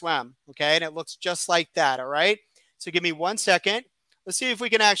Thinkorswim, okay? And it looks just like that, all right? So give me 1 second. Let's see if we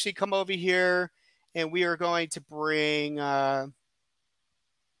can actually come over here, and we are going to bring,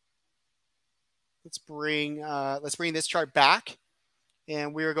 let's bring this chart back,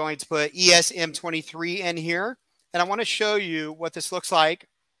 and we are going to put ESM23 in here. And I want to show you what this looks like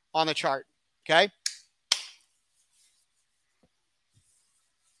on the chart. Okay.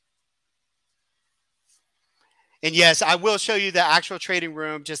 And yes, I will show you the actual trading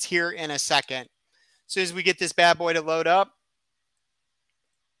room just here in a second. As soon as we get this bad boy to load up.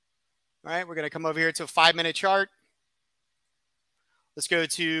 All right, we're going to come over here to a 5-minute chart. Let's go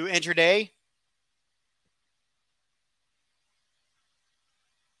to intraday.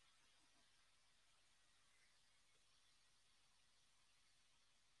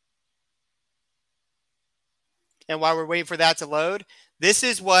 And while we're waiting for that to load, this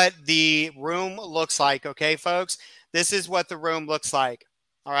is what the room looks like. Okay, folks, this is what the room looks like.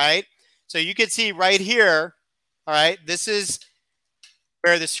 All right. So you can see right here. All right. This is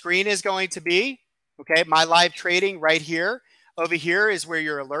where the screen is going to be. Okay. My live trading right here. Over here is where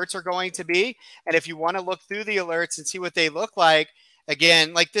your alerts are going to be. And if you want to look through the alerts and see what they look like,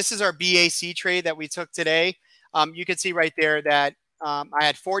 again, like this is our BAC trade that we took today. You can see right there that I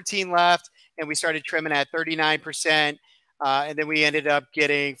had 14 left, and we started trimming at 39%. And then we ended up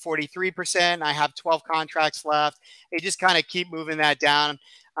getting 43%. I have 12 contracts left. They just kind of keep moving that down.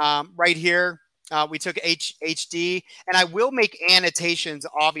 Right here, we took HD, and I will make annotations,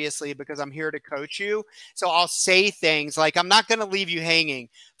 obviously, because I'm here to coach you. So I'll say things like, I'm not going to leave you hanging.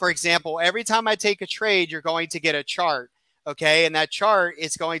 For example, every time I take a trade, you're going to get a chart. Okay. And that chart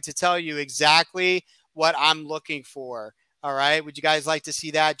is going to tell you exactly what I'm looking for. All right. Would you guys like to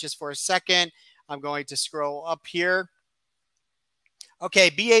see that just for a second? I'm going to scroll up here.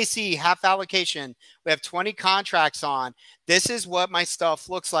 Okay, BAC, half allocation. We have 20 contracts on. This is what my stuff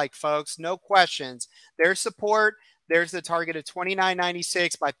looks like, folks. No questions. There's support. There's the target of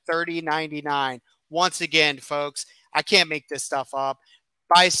 $29.96 by $30.99. Once again, folks, I can't make this stuff up.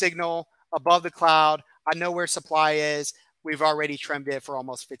 Buy signal above the cloud. I know where supply is. We've already trimmed it for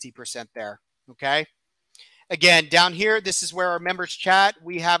almost 50% there. Okay. Again, down here, this is where our members chat.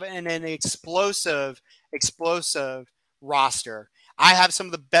 We have an explosive roster. I have some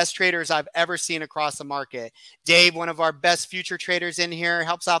of the best traders I've ever seen across the market. Dave, one of our best future traders in here,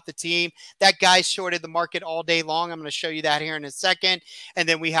 helps out the team. That guy shorted the market all day long. I'm going to show you that here in a second. And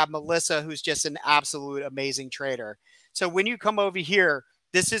then we have Melissa, who's just an absolute amazing trader. So when you come over here,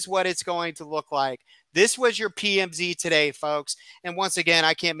 this is what it's going to look like. This was your PMZ today, folks. And once again,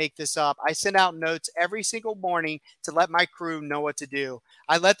 I can't make this up. I send out notes every single morning to let my crew know what to do.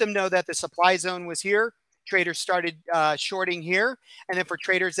 I let them know that the supply zone was here. Traders started shorting here. And then for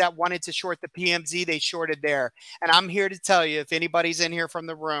traders that wanted to short the PMZ, they shorted there. And I'm here to tell you, if anybody's in here from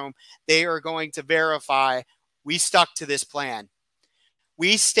the room, they are going to verify we stuck to this plan.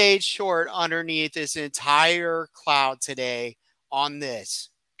 We stayed short underneath this entire cloud today on this.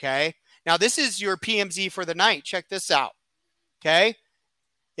 Okay. Now, this is your PMZ for the night. Check this out. Okay.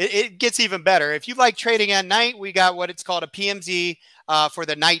 It gets even better. If you like trading at night, we got what it's called a PMZ for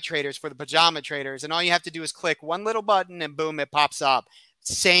the night traders, for the pajama traders. And all you have to do is click one little button and boom, it pops up.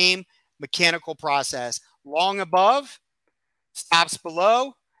 Same mechanical process. Long above, stops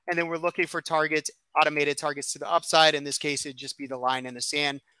below, and then we're looking for targets, automated targets to the upside. In this case, it'd just be the line in the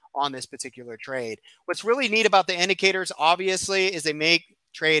sand on this particular trade. What's really neat about the indicators, obviously, is they make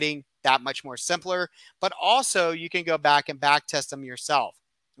trading that much more simpler, but also you can go back and back test them yourself.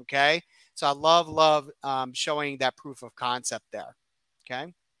 Okay. So I love showing that proof of concept there.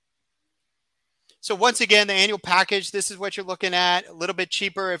 Okay. So once again, the annual package, this is what you're looking at. A little bit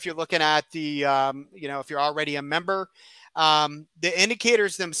cheaper if you're looking at the, if you're already a member. The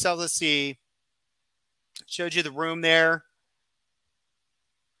indicators themselves, let's see, showed you the room there.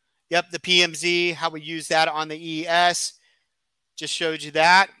 Yep, the PMZ, how we use that on the ES. Just showed you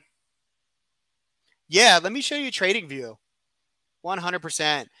that. Yeah, let me show you Trading View.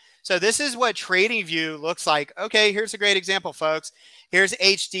 100%. So this is what Trading View looks like. Okay, here's a great example, folks. Here's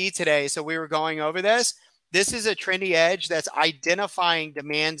HD today. So we were going over this. This is a trendy edge that's identifying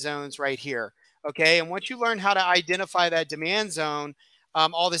demand zones right here. Okay, and once you learn how to identify that demand zone,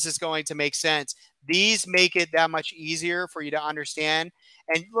 all this is going to make sense. These make it that much easier for you to understand.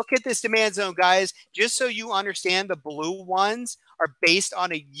 And look at this demand zone, guys. Just so you understand, the blue ones are based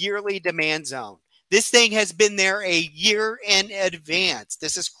on a yearly demand zone. This thing has been there a year in advance.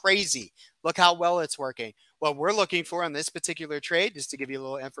 This is crazy. Look how well it's working. What we're looking for on this particular trade, just to give you a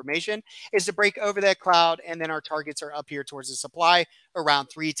little information, is to break over that cloud, and then our targets are up here towards the supply around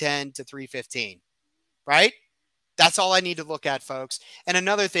 310 to 315, right? That's all I need to look at, folks. And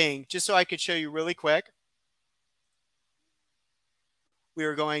another thing, just so I could show you really quick, we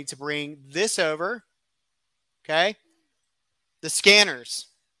are going to bring this over, okay? The scanners.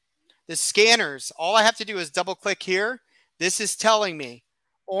 The scanners, all I have to do is double click here. This is telling me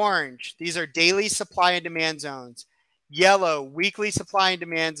orange, these are daily supply and demand zones. Yellow, weekly supply and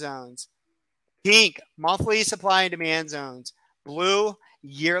demand zones. Pink, monthly supply and demand zones. Blue,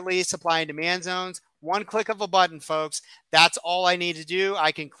 yearly supply and demand zones. One click of a button, folks. That's all I need to do.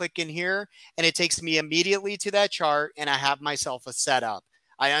 I can click in here and it takes me immediately to that chart and I have myself a setup.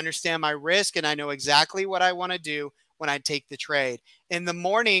 I understand my risk and I know exactly what I want to do when I take the trade. In the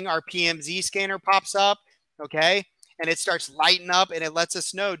morning, our PMZ scanner pops up, okay? And it starts lighting up and it lets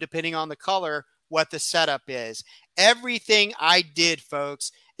us know, depending on the color, what the setup is. Everything I did,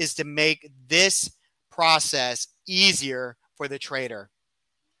 folks, is to make this process easier for the trader.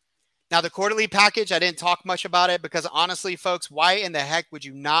 Now, the quarterly package, I didn't talk much about it because honestly, folks, why in the heck would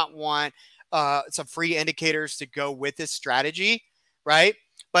you not want some free indicators to go with this strategy, right?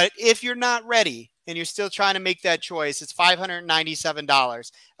 But if you're not ready and you're still trying to make that choice, it's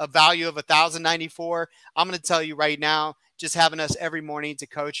 $597, a value of $1,094. I'm going to tell you right now, just having us every morning to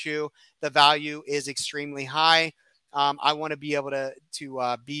coach you, the value is extremely high. I want to be able to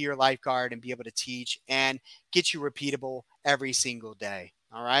be your lifeguard and be able to teach and get you repeatable every single day.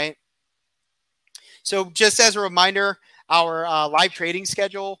 All right. So just as a reminder, our live trading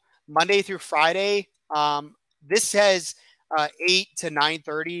schedule, Monday through Friday, this says 8 to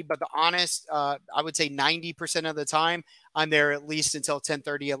 9:30, but the honest, I would say 90% of the time, I'm there at least until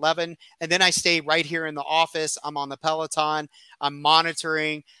 10:30, 11. And then I stay right here in the office. I'm on the Peloton. I'm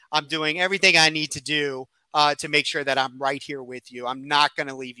monitoring. I'm doing everything I need to do to make sure that I'm right here with you. I'm not going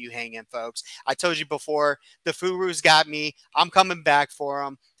to leave you hanging, folks. I told you before, the Furu's got me. I'm coming back for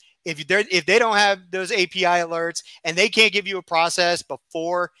them. If they don't have those API alerts and they can't give you a process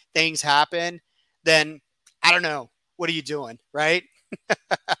before things happen, then I don't know. What are you doing, right?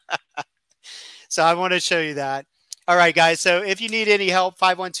 So I want to show you that. All right, guys. So if you need any help,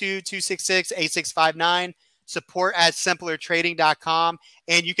 512-266-8659, support@simplertrading.com.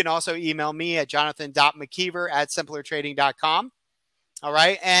 And you can also email me at jonathan.mckeever@simplertrading.com. All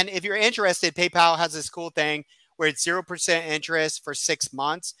right. And if you're interested, PayPal has this cool thing where it's 0% interest for 6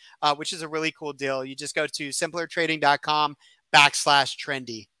 months, which is a really cool deal. You just go to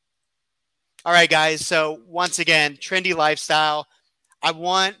simplertrading.com/trendy. All right, guys. So once again, trendy lifestyle. I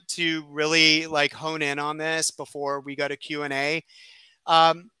want to really hone in on this before we go to Q&A.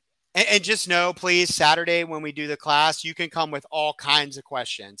 And just know, please, Saturday when we do the class, you can come with all kinds of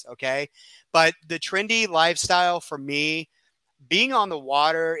questions, okay? But the trendy lifestyle for me, being on the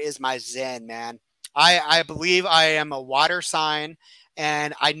water is my zen, man. I believe I am a water sign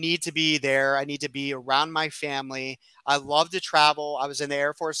and I need to be there. I need to be around my family. I love to travel. I was in the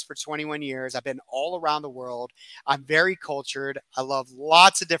Air Force for 21 years. I've been all around the world. I'm very cultured. I love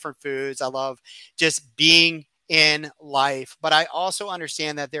lots of different foods. I love just being in life, but I also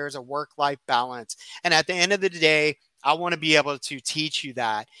understand that there is a work-life balance. And at the end of the day, I want to be able to teach you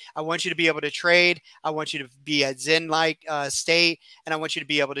that. I want you to be able to trade. I want you to be a Zen-like state, and I want you to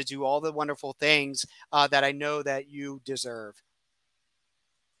be able to do all the wonderful things that I know that you deserve.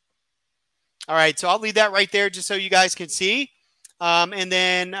 All right, so I'll leave that right there just so you guys can see. And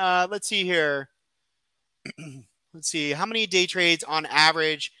then let's see here. Let's see, how many day trades on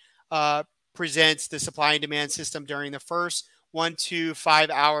average presents the supply and demand system during the first 1 to 5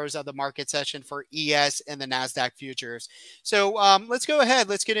 hours of the market session for ES and the NASDAQ futures. So let's go ahead.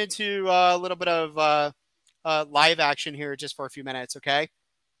 Let's get into a little bit of live action here just for a few minutes, okay?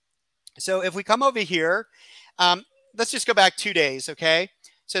 So if we come over here, let's just go back 2 days, okay?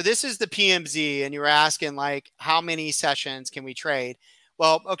 So this is the PMZ, and you were asking, how many sessions can we trade?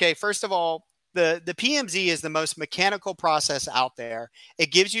 Well, okay, first of all, the PMZ is the most mechanical process out there.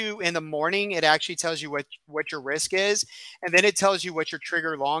 It gives you in the morning, it actually tells you what your risk is, and then it tells you what your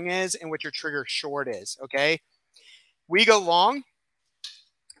trigger long is and what your trigger short is, okay? We go long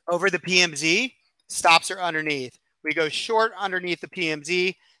over the PMZ, stops are underneath. We go short underneath the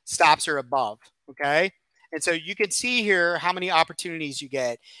PMZ, stops are above, okay? And so you can see here how many opportunities you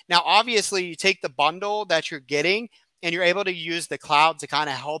get. Now, obviously, you take the bundle that you're getting, and you're able to use the cloud to kind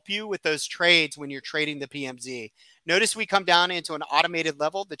of help you with those trades when you're trading the PMZ. Notice we come down into an automated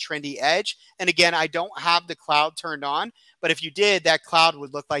level, the trendy edge. And again, I don't have the cloud turned on, but if you did, that cloud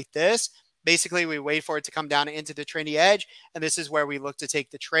would look like this. Basically, we wait for it to come down into the trendy edge, and this is where we look to take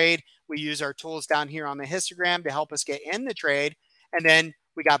the trade. We use our tools down here on the histogram to help us get in the trade, and then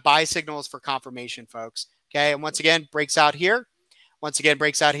we got buy signals for confirmation, folks. Okay, and once again, breaks out here. Once again,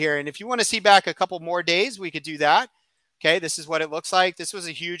 breaks out here. And if you want to see back a couple more days, we could do that. Okay, this is what it looks like. This was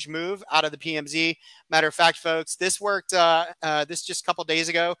a huge move out of the PMZ. Matter of fact, folks, this worked this just a couple days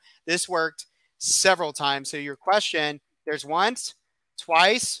ago. This worked several times. So your question, there's once,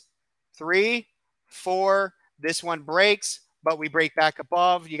 twice, 3, 4, this one breaks, but we break back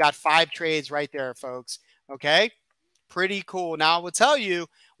above. You got 5 trades right there, folks. Okay, pretty cool. Now, I will tell you,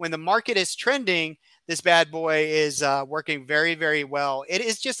 when the market is trending, this bad boy is working very, very well. It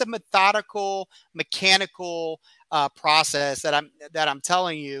is just a methodical, mechanical process that I'm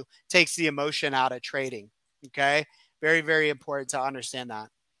telling you takes the emotion out of trading. Okay, very, very important to understand that.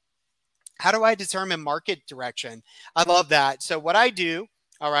 How do I determine market direction? I love that. So what I do,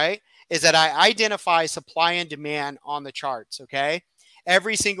 all right, is that I identify supply and demand on the charts, okay?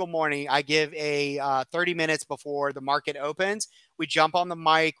 Every single morning, I give a 30 minutes before the market opens. We jump on the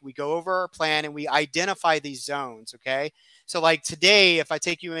mic, we go over our plan, and we identify these zones, okay? So like today, if I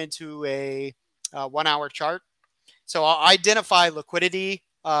take you into a 1-hour chart, so I'll identify liquidity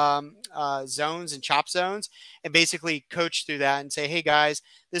zones and chop zones and basically coach through that and say, hey guys,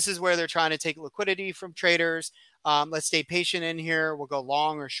 this is where they're trying to take liquidity from traders. Let's stay patient in here. We'll go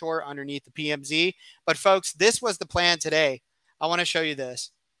long or short underneath the PMZ. But folks, this was the plan today. I want to show you this.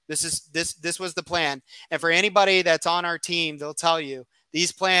 This was the plan. And for anybody that's on our team, they'll tell you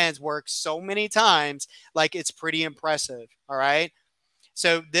these plans work so many times, like it's pretty impressive. All right.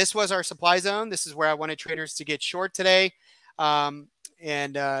 So this was our supply zone. This is where I wanted traders to get short today.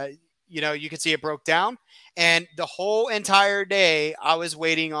 You know, you can see it broke down. And the whole entire day, I was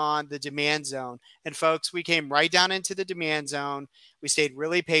waiting on the demand zone. And folks, we came right down into the demand zone. We stayed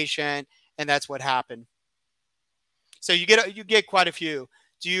really patient, and that's what happened. So you get quite a few.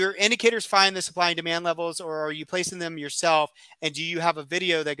 Do your indicators find the supply and demand levels, or are you placing them yourself? And do you have a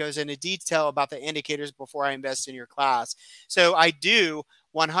video that goes into detail about the indicators before I invest in your class? So I do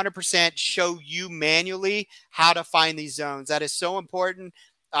 100% show you manually how to find these zones. That is so important.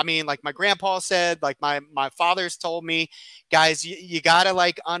 I mean, like my grandpa said, like my father's told me, guys, you got to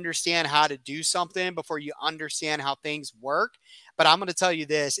like understand how to do something before you understand how things work. But I'm going to tell you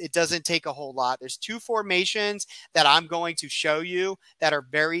this, it doesn't take a whole lot. There's 2 formations that I'm going to show you that are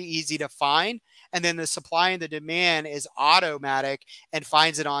very easy to find. And then the supply and the demand is automatic and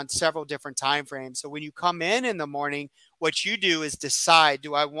finds it on several different time frames. So when you come in the morning, what you do is decide,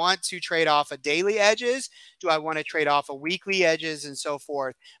 do I want to trade off a daily edges? Do I want to trade off a weekly edges and so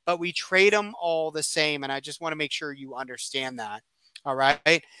forth? But we trade them all the same. And I just want to make sure you understand that. All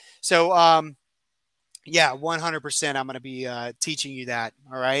right. So, yeah, 100%. I'm going to be teaching you that.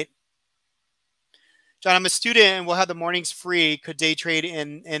 All right. John, I'm a student and we'll have the mornings free. Could day trade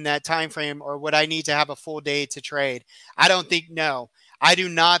in that time frame, or would I need to have a full day to trade? I don't think, no. I do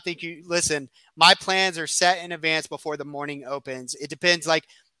not think you, listen, my plans are set in advance before the morning opens. It depends, like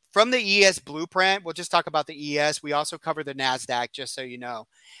from the ES blueprint, we'll just talk about the ES. We also cover the NASDAQ, just so you know.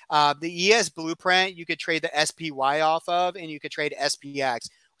 The ES blueprint, you could trade the SPY off of, and you could trade SPX.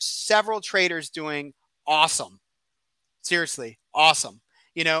 Several traders doing awesome. Seriously, awesome.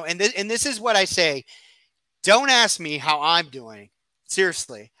 You know, and this is what I say. Don't ask me how I'm doing.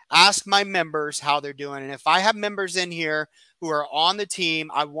 Seriously, ask my members how they're doing. And if I have members in here who are on the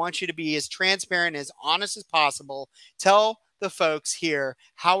team, I want you to be as transparent, as honest as possible. Tell the folks here,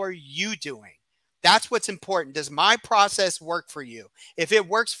 how are you doing? That's what's important. Does my process work for you? If it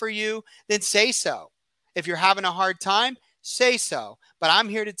works for you, then say so. If you're having a hard time, say so. But I'm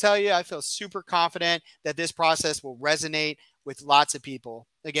here to tell you, I feel super confident that this process will resonate with lots of people.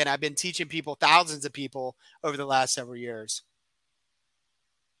 Again, I've been teaching people, thousands of people over the last several years.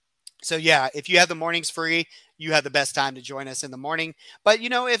 So yeah, if you have the mornings free, you have the best time to join us in the morning. But you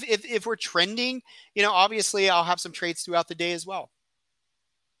know, if we're trending, you know, obviously I'll have some trades throughout the day as well.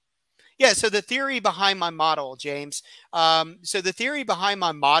 Yeah, so the theory behind my model, James. So the theory behind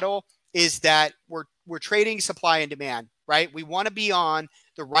my model is that we're trading supply and demand, right? We want to be on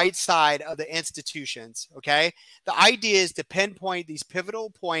the right side of the institutions, okay? The idea is to pinpoint these pivotal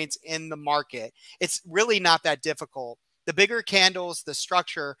points in the market. It's really not that difficult. The bigger candles, the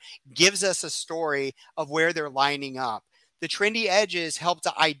structure gives us a story of where they're lining up. The trendy edges help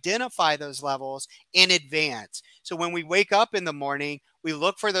to identify those levels in advance. So when we wake up in the morning, we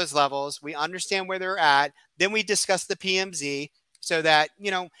look for those levels, we understand where they're at, then we discuss the PMZ so that, you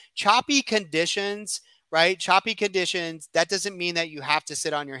know, choppy conditions, right? Choppy conditions, that doesn't mean that you have to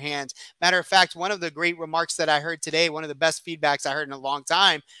sit on your hands. Matter of fact, one of the great remarks that I heard today, one of the best feedbacks I heard in a long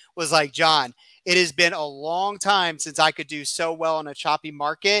time was like, John, it has been a long time since I could do so well in a choppy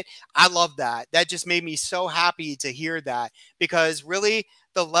market. I love that. That just made me so happy to hear that, because really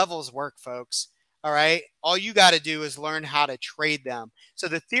the levels work, folks. All right. All you got to do is learn how to trade them. So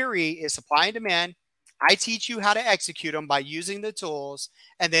the theory is supply and demand. I teach you how to execute them by using the tools,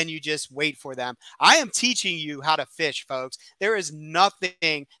 and then you just wait for them. I am teaching you how to fish, folks. There is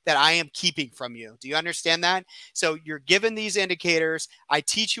nothing that I am keeping from you. Do you understand that? So you're given these indicators. I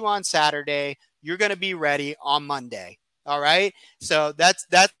teach you on Saturday. You're going to be ready on Monday. All right. So that's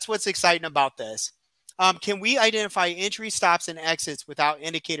what's exciting about this. Can we identify entry, stops, and exits without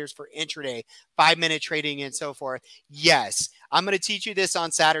indicators for intraday, 5-minute trading, and so forth? Yes. I'm going to teach you this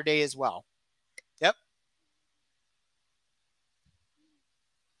on Saturday as well. Yep.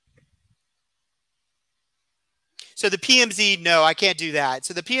 So the PMZ, no, I can't do that.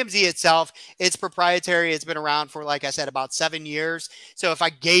 So the PMZ itself, it's proprietary. It's been around for, like I said, about 7 years. So if I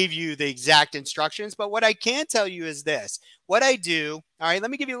gave you the exact instructions, but what I can tell you is this. What I do, all right,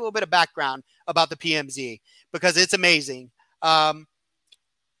 let me give you a little bit of background about the PMZ because it's amazing. The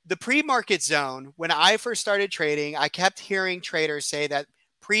pre-market zone, when I first started trading, I kept hearing traders say that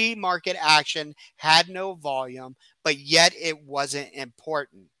pre-market action had no volume, but yet it wasn't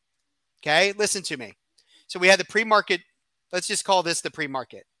important. Okay, listen to me. So we had the pre-market, let's just call this the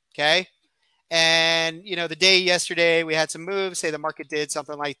pre-market, okay? And, you know, the day yesterday, we had some moves, say the market did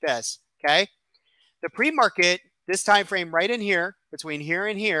something like this, okay? The pre-market, this time frame right in here, between here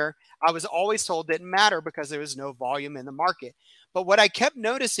and here, I was always told didn't matter because there was no volume in the market. But what I kept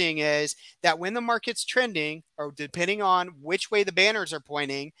noticing is that when the market's trending, or depending on which way the banners are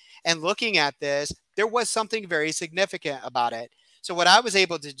pointing, and looking at this, there was something very significant about it. So what I was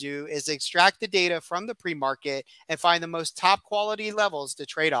able to do is extract the data from the pre-market and find the most top quality levels to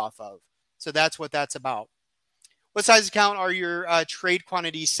trade off of. So that's what that's about. What size account are your trade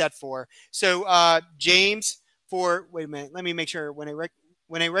quantities set for? So James, wait a minute, let me make sure. When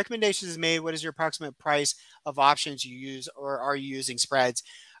a recommendation is made, what is your approximate price of options you use, or are you using spreads?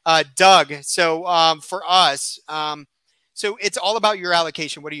 Doug, so for us, so it's all about your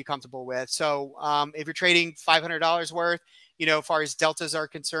allocation. What are you comfortable with? So if you're trading $500 worth, you know, as far as deltas are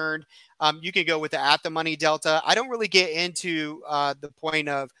concerned, you can go with the at the money delta. I don't really get into the point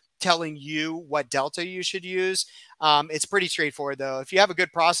of telling you what delta you should use. It's pretty straightforward though. If you have a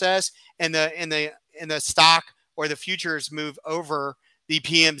good process and the stock or the futures move over the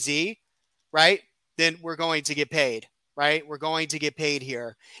PMZ, right, then we're going to get paid. Right? We're going to get paid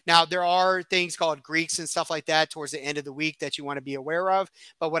here. Now, there are things called Greeks and stuff like that towards the end of the week that you want to be aware of.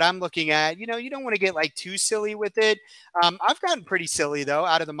 But what I'm looking at, you know, you don't want to get like too silly with it. I've gotten pretty silly, though,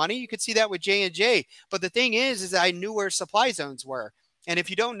 out of the money. You could see that with J&J. But the thing is I knew where supply zones were. And if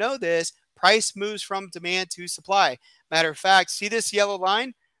you don't know this, price moves from demand to supply. Matter of fact, see this yellow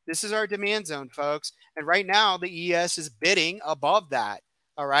line? This is our demand zone, folks. And right now, the ES is bidding above that.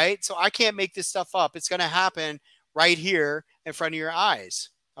 All right? So I can't make this stuff up. It's going to happen right here in front of your eyes.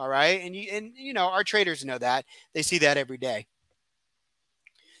 All right. And you know, our traders know that. They see that every day.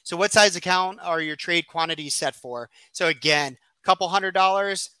 So what size account are your trade quantities set for? So again, a couple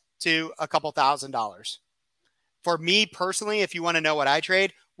 $100 to a couple $1,000. For me personally, if you want to know what I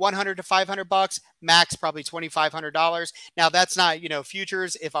trade, 100 to 500 bucks, max probably $2,500. Now that's not, you know,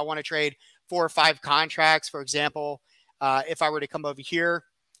 futures. If I want to trade 4 or 5 contracts, for example, if I were to come over here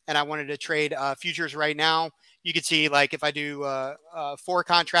and I wanted to trade futures right now, you can see, like, if I do 4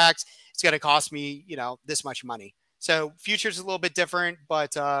 contracts, it's going to cost me, you know, this much money. So futures is a little bit different,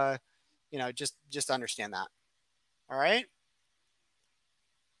 but, you know, just understand that. All right.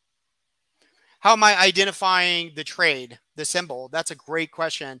 How am I identifying the trade, the symbol? That's a great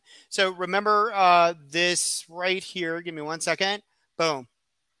question. So remember this right here. Give me 1 second. Boom.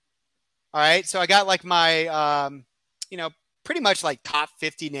 All right. So I got like my, you know, pretty much like top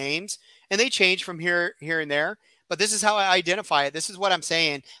 50 names, and they change from here and there. But this is how I identify it. This is what I'm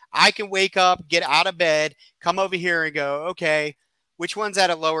saying. I can wake up, get out of bed, come over here and go, okay, which one's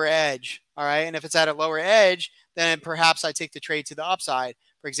at a lower edge? All right. And if it's at a lower edge, then perhaps I take the trade to the upside.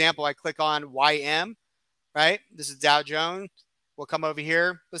 For example, I click on YM, right? This is Dow Jones. We'll come over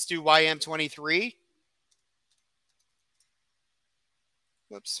here. Let's do YM23.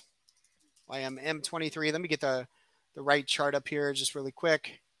 Whoops. YM23. Let me get the right chart up here just really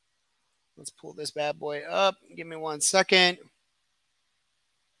quick. Let's pull this bad boy up. Give me 1 second.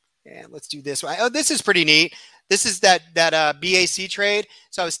 And let's do this one. Oh, this is pretty neat. This is that BAC trade.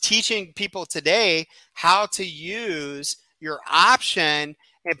 So I was teaching people today how to use your option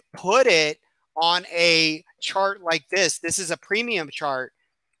and put it on a chart like this. This is a premium chart.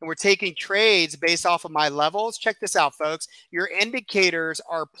 And we're taking trades based off of my levels. Check this out, folks. Your indicators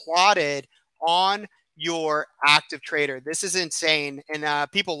are plotted on your active trader. This is insane.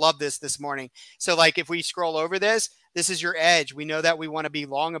 And people love this morning. So like if we scroll over this, this is your edge. We know that we want to be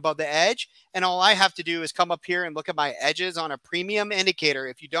long above the edge. And all I have to do is come up here and look at my edges on a premium indicator.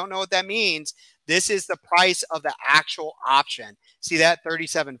 If you don't know what that means, This is the price of the actual option. See that?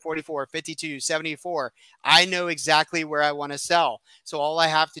 37, 44, 52, 74. I know exactly where I want to sell. So all I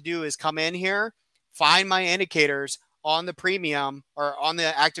have to do is come in here, find my indicators on the premium or on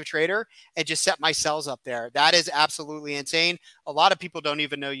the active trader, and just set my sells up there. That is absolutely insane. A lot of people don't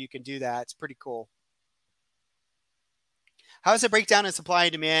even know you can do that. It's pretty cool. How is the breakdown in supply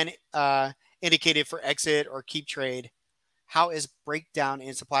and demand indicated for exit or keep trade? How is breakdown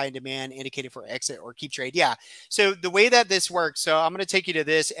in supply and demand indicated for exit or keep trade? Yeah. So the way that this works, so I'm going to take you to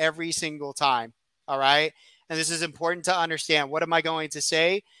this every single time. All right. And this is important to understand. What am I going to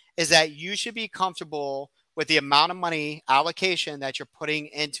say is that you should be comfortable with the amount of money allocation that you're putting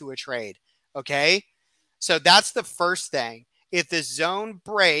into a trade. Okay. So that's the first thing. If the zone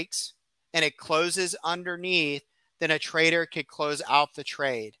breaks and it closes underneath, then a trader could close out the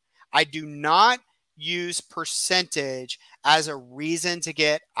trade. I do not use percentage as a reason to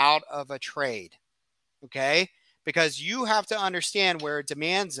get out of a trade. Okay. Because you have to understand where a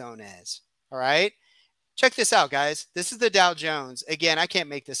demand zone is. All right. Check this out, guys. This is the Dow Jones. Again, I can't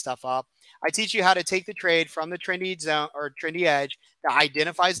make this stuff up. I teach you how to take the trade from the trendy zone or trendy edge that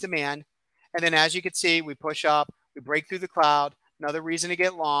identifies demand. And then as you can see, we push up, we break through the cloud, another reason to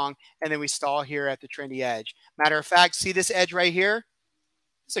get long, and then we stall here at the trendy edge. Matter of fact, see this edge right here?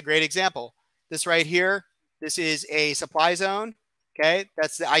 It's a great example. This right here, this is a supply zone. Okay,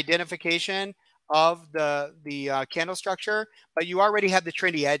 that's the identification of the candle structure, but you already have the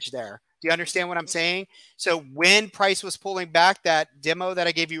trendy edge there. Do you understand what I'm saying? So when price was pulling back, that demo that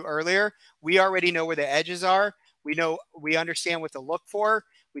I gave you earlier, we already know where the edges are. We understand what to look for.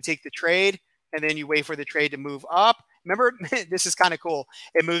 We take the trade, and then you wait for the trade to move up. Remember, this is kind of cool.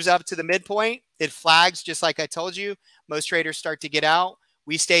 It moves up to the midpoint. It flags just like I told you. Most traders start to get out.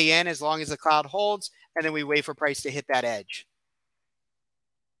 We stay in as long as the cloud holds, and then we wait for price to hit that edge.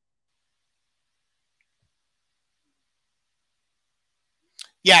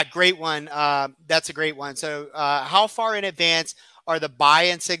 Yeah, great one. That's a great one. So how far in advance are the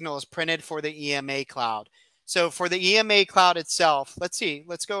buy-in signals printed for the EMA cloud? So for the EMA cloud itself, let's see.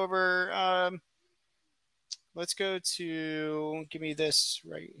 Let's go over, let's go to, give me this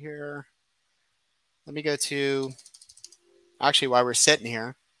right here. Let me go to, actually while we're sitting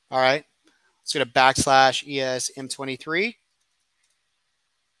here. All right. Let's go to /ESM23.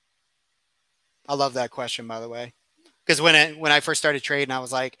 I love that question, by the way. Because when I first started trading, I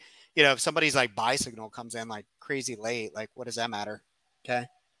was like, you know, if somebody's like buy signal comes in like crazy late, like what does that matter? Okay.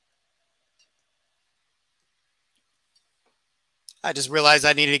 I just realized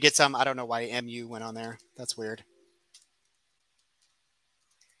I needed to get some. I don't know why MU went on there. That's weird.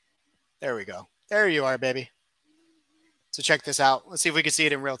 There we go. There you are, baby. So check this out. Let's see if we can see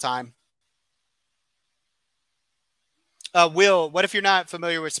it in real time. Will, what if you're not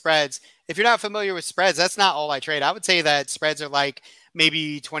familiar with spreads? If you're not familiar with spreads, that's not all I trade. I would say that spreads are like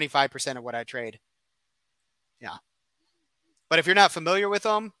maybe 25% of what I trade. Yeah. But if you're not familiar with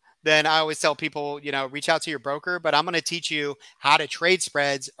them, then I always tell people, you know, reach out to your broker, but I'm going to teach you how to trade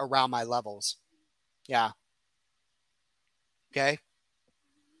spreads around my levels. Yeah. Okay.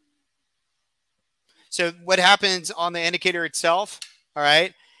 So what happens on the indicator itself, all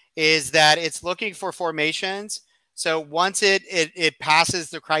right, is that it's looking for formations. So once it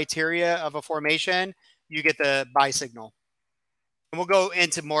passes the criteria of a formation, you get the buy signal. And we'll go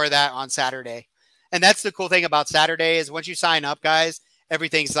into more of that on Saturday. And that's the cool thing about Saturday is once you sign up, guys,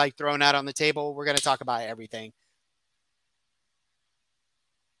 everything's like thrown out on the table. We're going to talk about everything.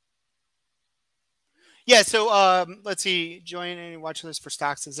 Yeah, so let's see. Join and watch list for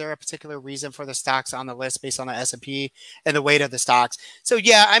stocks. Is there a particular reason for the stocks on the list based on the S&P and the weight of the stocks? So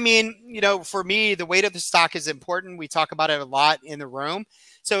yeah, I mean, you know, for me, the weight of the stock is important. We talk about it a lot in the room.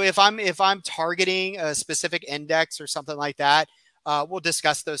 So if I'm targeting a specific index or something like that, we'll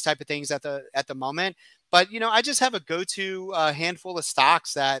discuss those type of things at the moment. But you know, I just have a go-to handful of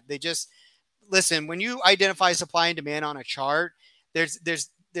stocks that they just listen. When you identify supply and demand on a chart, there's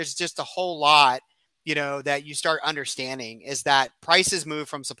just a whole lot, you know, that you start understanding is that prices move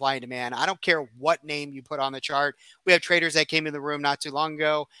from supply and demand. I don't care what name you put on the chart. We have traders that came in the room not too long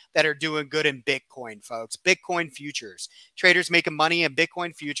ago that are doing good in Bitcoin, folks. Bitcoin futures. Traders making money in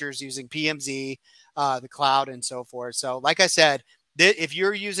Bitcoin futures using PMZ, the cloud, and so forth. So like I said, if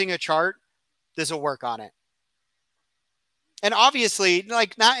you're using a chart, this will work on it. And obviously,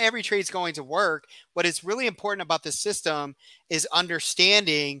 like not every trade is going to work. What is really important about the system is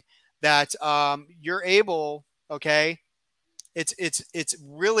understanding that you're able, okay, it's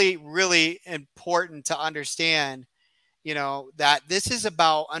really, really important to understand, you know, that this is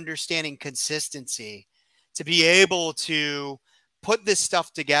about understanding consistency, to be able to put this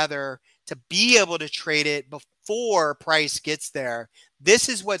stuff together to be able to trade it before price gets there. This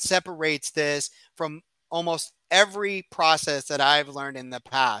is what separates this from almost every process that I've learned in the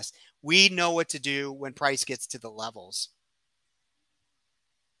past. We know what to do when price gets to the levels.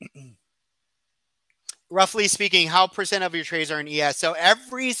 Roughly speaking, how percent of your trades are in ES? So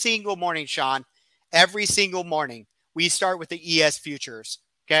every single morning, Sean, every single morning, we start with the ES futures.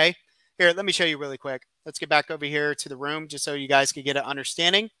 Okay. Here, let me show you really quick. Let's get back over here to the room just so you guys can get an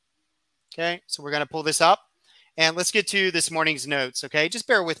understanding. Okay. So we're going to pull this up and let's get to this morning's notes. Okay. Just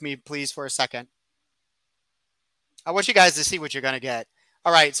bear with me, please, for a second. I want you guys to see what you're going to get.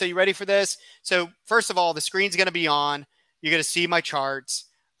 All right. So you ready for this? So first of all, the screen's going to be on. You're going to see my charts.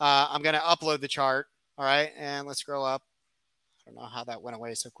 I'm going to upload the chart. All right. And let's scroll up. I don't know how that went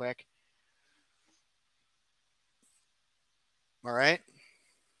away so quick. All right.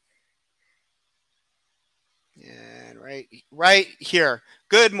 And right here.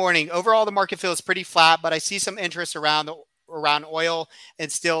 Good morning. Overall, the market feels pretty flat, but I see some interest around oil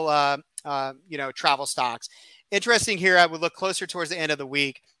and still, travel stocks. Interesting here. I would look closer towards the end of the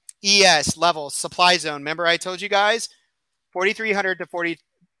week. ES levels, supply zone. Remember I told you guys 4,300 to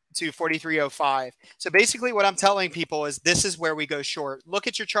 4,305. So basically what I'm telling people is this is where we go short. Look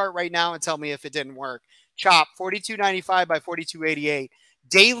at your chart right now and tell me if it didn't work. Chop 42.95 by 42.88.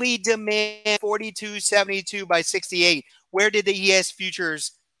 Daily demand 42.72 by 68. Where did the ES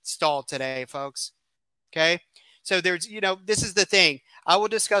futures stall today, folks? Okay. So there's, this is the thing. I will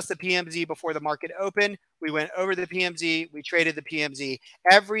discuss the PMZ before the market opened. We went over the PMZ. We traded the PMZ.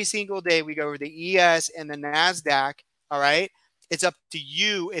 Every single day we go over the ES and the NASDAQ. All right. It's up to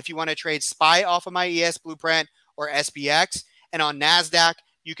you if you want to trade SPY off of my ES blueprint or SPX. And on NASDAQ,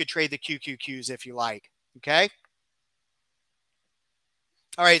 you could trade the QQQs if you like. Okay.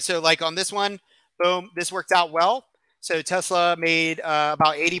 All right. So like on this one, boom, this worked out well. So Tesla made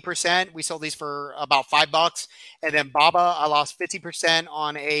about 80%. We sold these for about $5. And then BABA, I lost 50%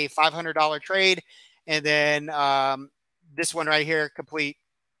 on a $500 trade. And then this one right here, complete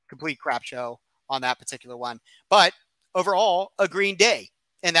crap show on that particular one. But overall, a green day.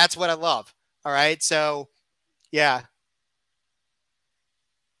 And that's what I love. All right. So, yeah.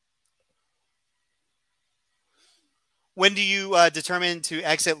 When do you determine to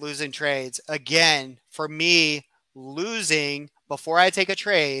exit losing trades? Again, for me, losing before I take a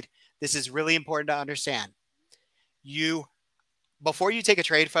trade, this is really important to understand. Before you take a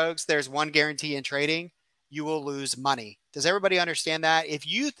trade, folks, there's one guarantee in trading. You will lose money. Does everybody understand that? If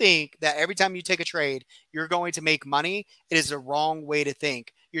you think that every time you take a trade, you're going to make money, it is the wrong way to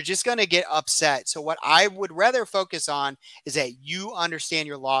think. You're just going to get upset. So what I would rather focus on is that you understand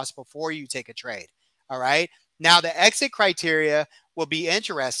your loss before you take a trade. All right. Now the exit criteria will be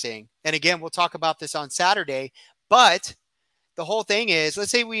interesting. And again, we'll talk about this on Saturday, but the whole thing is,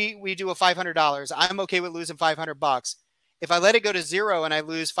 let's say we do a $500. I'm okay with losing $500. If I let it go to zero and I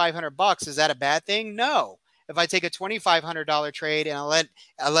lose $500, is that a bad thing? No. If I take a $2,500 trade and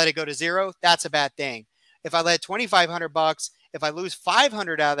I let it go to zero, that's a bad thing. If I let $2,500, if I lose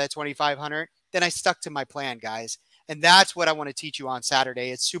 500 out of that 2,500, then I stuck to my plan, guys. And that's what I want to teach you on Saturday.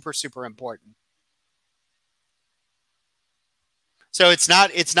 It's super, super important. So it's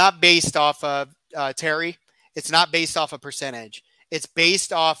not based off of Terry. It's not based off a percentage. It's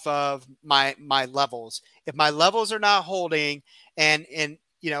based off of my levels. If my levels are not holding and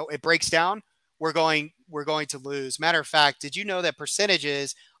it breaks down, we're going to lose. Matter of fact, did you know that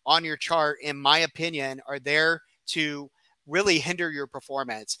percentages on your chart, in my opinion, are there to really hinder your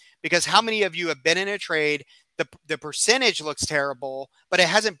performance? Because how many of you have been in a trade, the percentage looks terrible, but it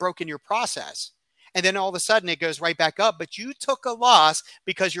hasn't broken your process? And then all of a sudden it goes right back up, but you took a loss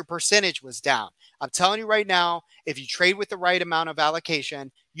because your percentage was down. I'm telling you right now, if you trade with the right amount of allocation,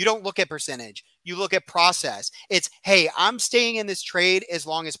 you don't look at percentage. You look at process. It's, hey, I'm staying in this trade as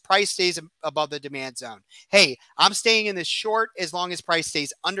long as price stays above the demand zone. Hey, I'm staying in this short as long as price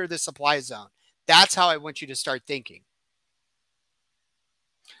stays under the supply zone. That's how I want you to start thinking.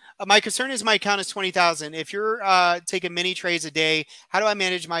 My concern is my account is 20,000. If you're taking many trades a day, how do I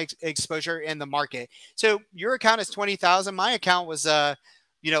manage my exposure in the market? So your account is 20,000. My account was,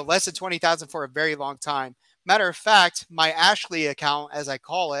 less than 20,000 for a very long time. Matter of fact, my Ashley account, as I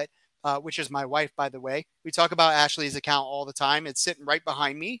call it, which is my wife, by the way, we talk about Ashley's account all the time. It's sitting right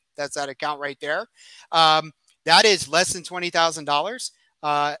behind me. That's that account right there. That is less than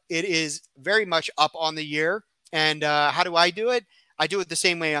 $20,000. It is very much up on the year. And how do I do it? I do it the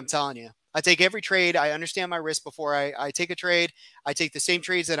same way I'm telling you. I take every trade. I understand my risk before I take a trade. I take the same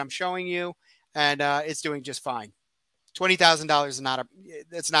trades that I'm showing you, and it's doing just fine. $20,000 is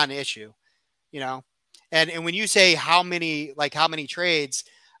it's not an issue, And when you say how many trades,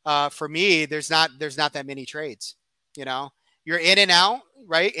 for me, there's not that many trades. You know, you're in and out,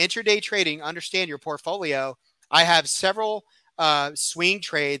 right? Intraday trading. Understand your portfolio. I have several swing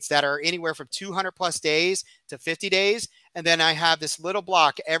trades that are anywhere from 200 plus days to 50 days. And then I have this little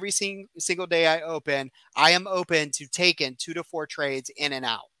block every single day I open. I am open to taking 2 to 4 trades in and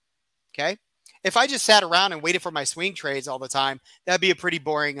out. Okay. If I just sat around and waited for my swing trades all the time, that'd be a pretty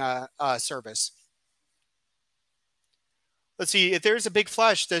boring service. Let's see. If there's a big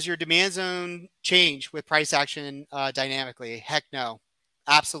flush, does your demand zone change with price action dynamically? Heck no.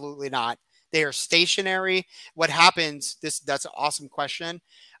 Absolutely not. They are stationary. What happens, that's an awesome question.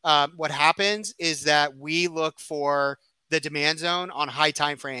 What happens is that we look for the demand zone on high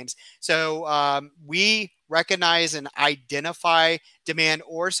time frames. So we recognize and identify demand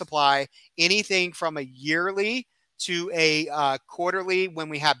or supply anything from a yearly to a quarterly when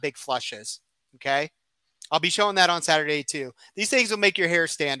we have big flushes. Okay. I'll be showing that on Saturday too. These things will make your hair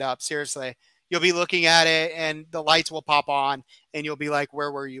stand up. Seriously. You'll be looking at it and the lights will pop on and you'll be like,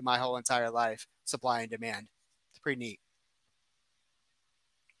 where were you my whole entire life? Supply and demand. It's pretty neat.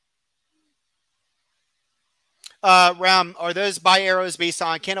 Ram, are those buy arrows based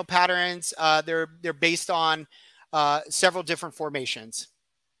on candle patterns? They're based on several different formations.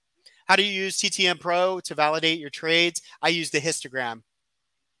 How do you use TTM Pro to validate your trades? I use the histogram.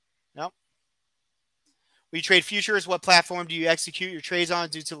 Yep. When you trade futures, what platform do you execute your trades on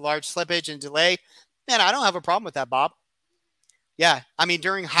due to large slippage and delay? Man, I don't have a problem with that, Bob. Yeah, I mean,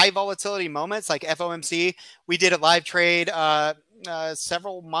 during high volatility moments like FOMC, we did a live trade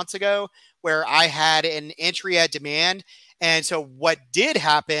several months ago where I had an entry at demand. And so what did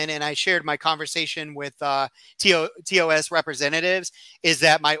happen, and I shared my conversation with TOS representatives, is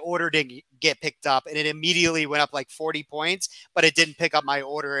that my order didn't get picked up and it immediately went up like 40 points, but it didn't pick up my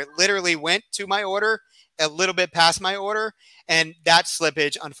order. It literally went to my order, a little bit past my order, and that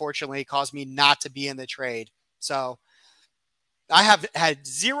slippage, unfortunately, caused me not to be in the trade. So I have had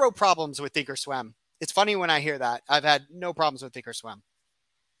zero problems with Thinkorswim. It's funny when I hear that. I've had no problems with Thinkorswim.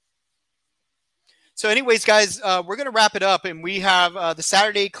 So anyways, guys, we're going to wrap it up, and we have the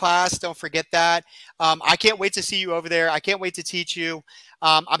Saturday class. Don't forget that. I can't wait to see you over there. I can't wait to teach you.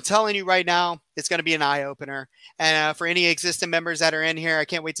 I'm telling you right now, it's going to be an eye-opener. And for any existing members that are in here, I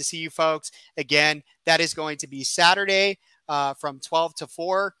can't wait to see you folks. Again, that is going to be Saturday from 12 to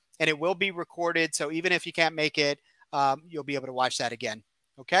 4, and it will be recorded. So even if you can't make it, you'll be able to watch that again.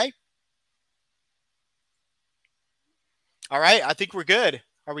 Okay? All right. I think we're good.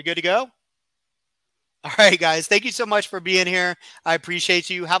 Are we good to go? All right, guys. Thank you so much for being here. I appreciate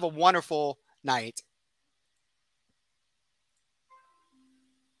you. Have a wonderful night.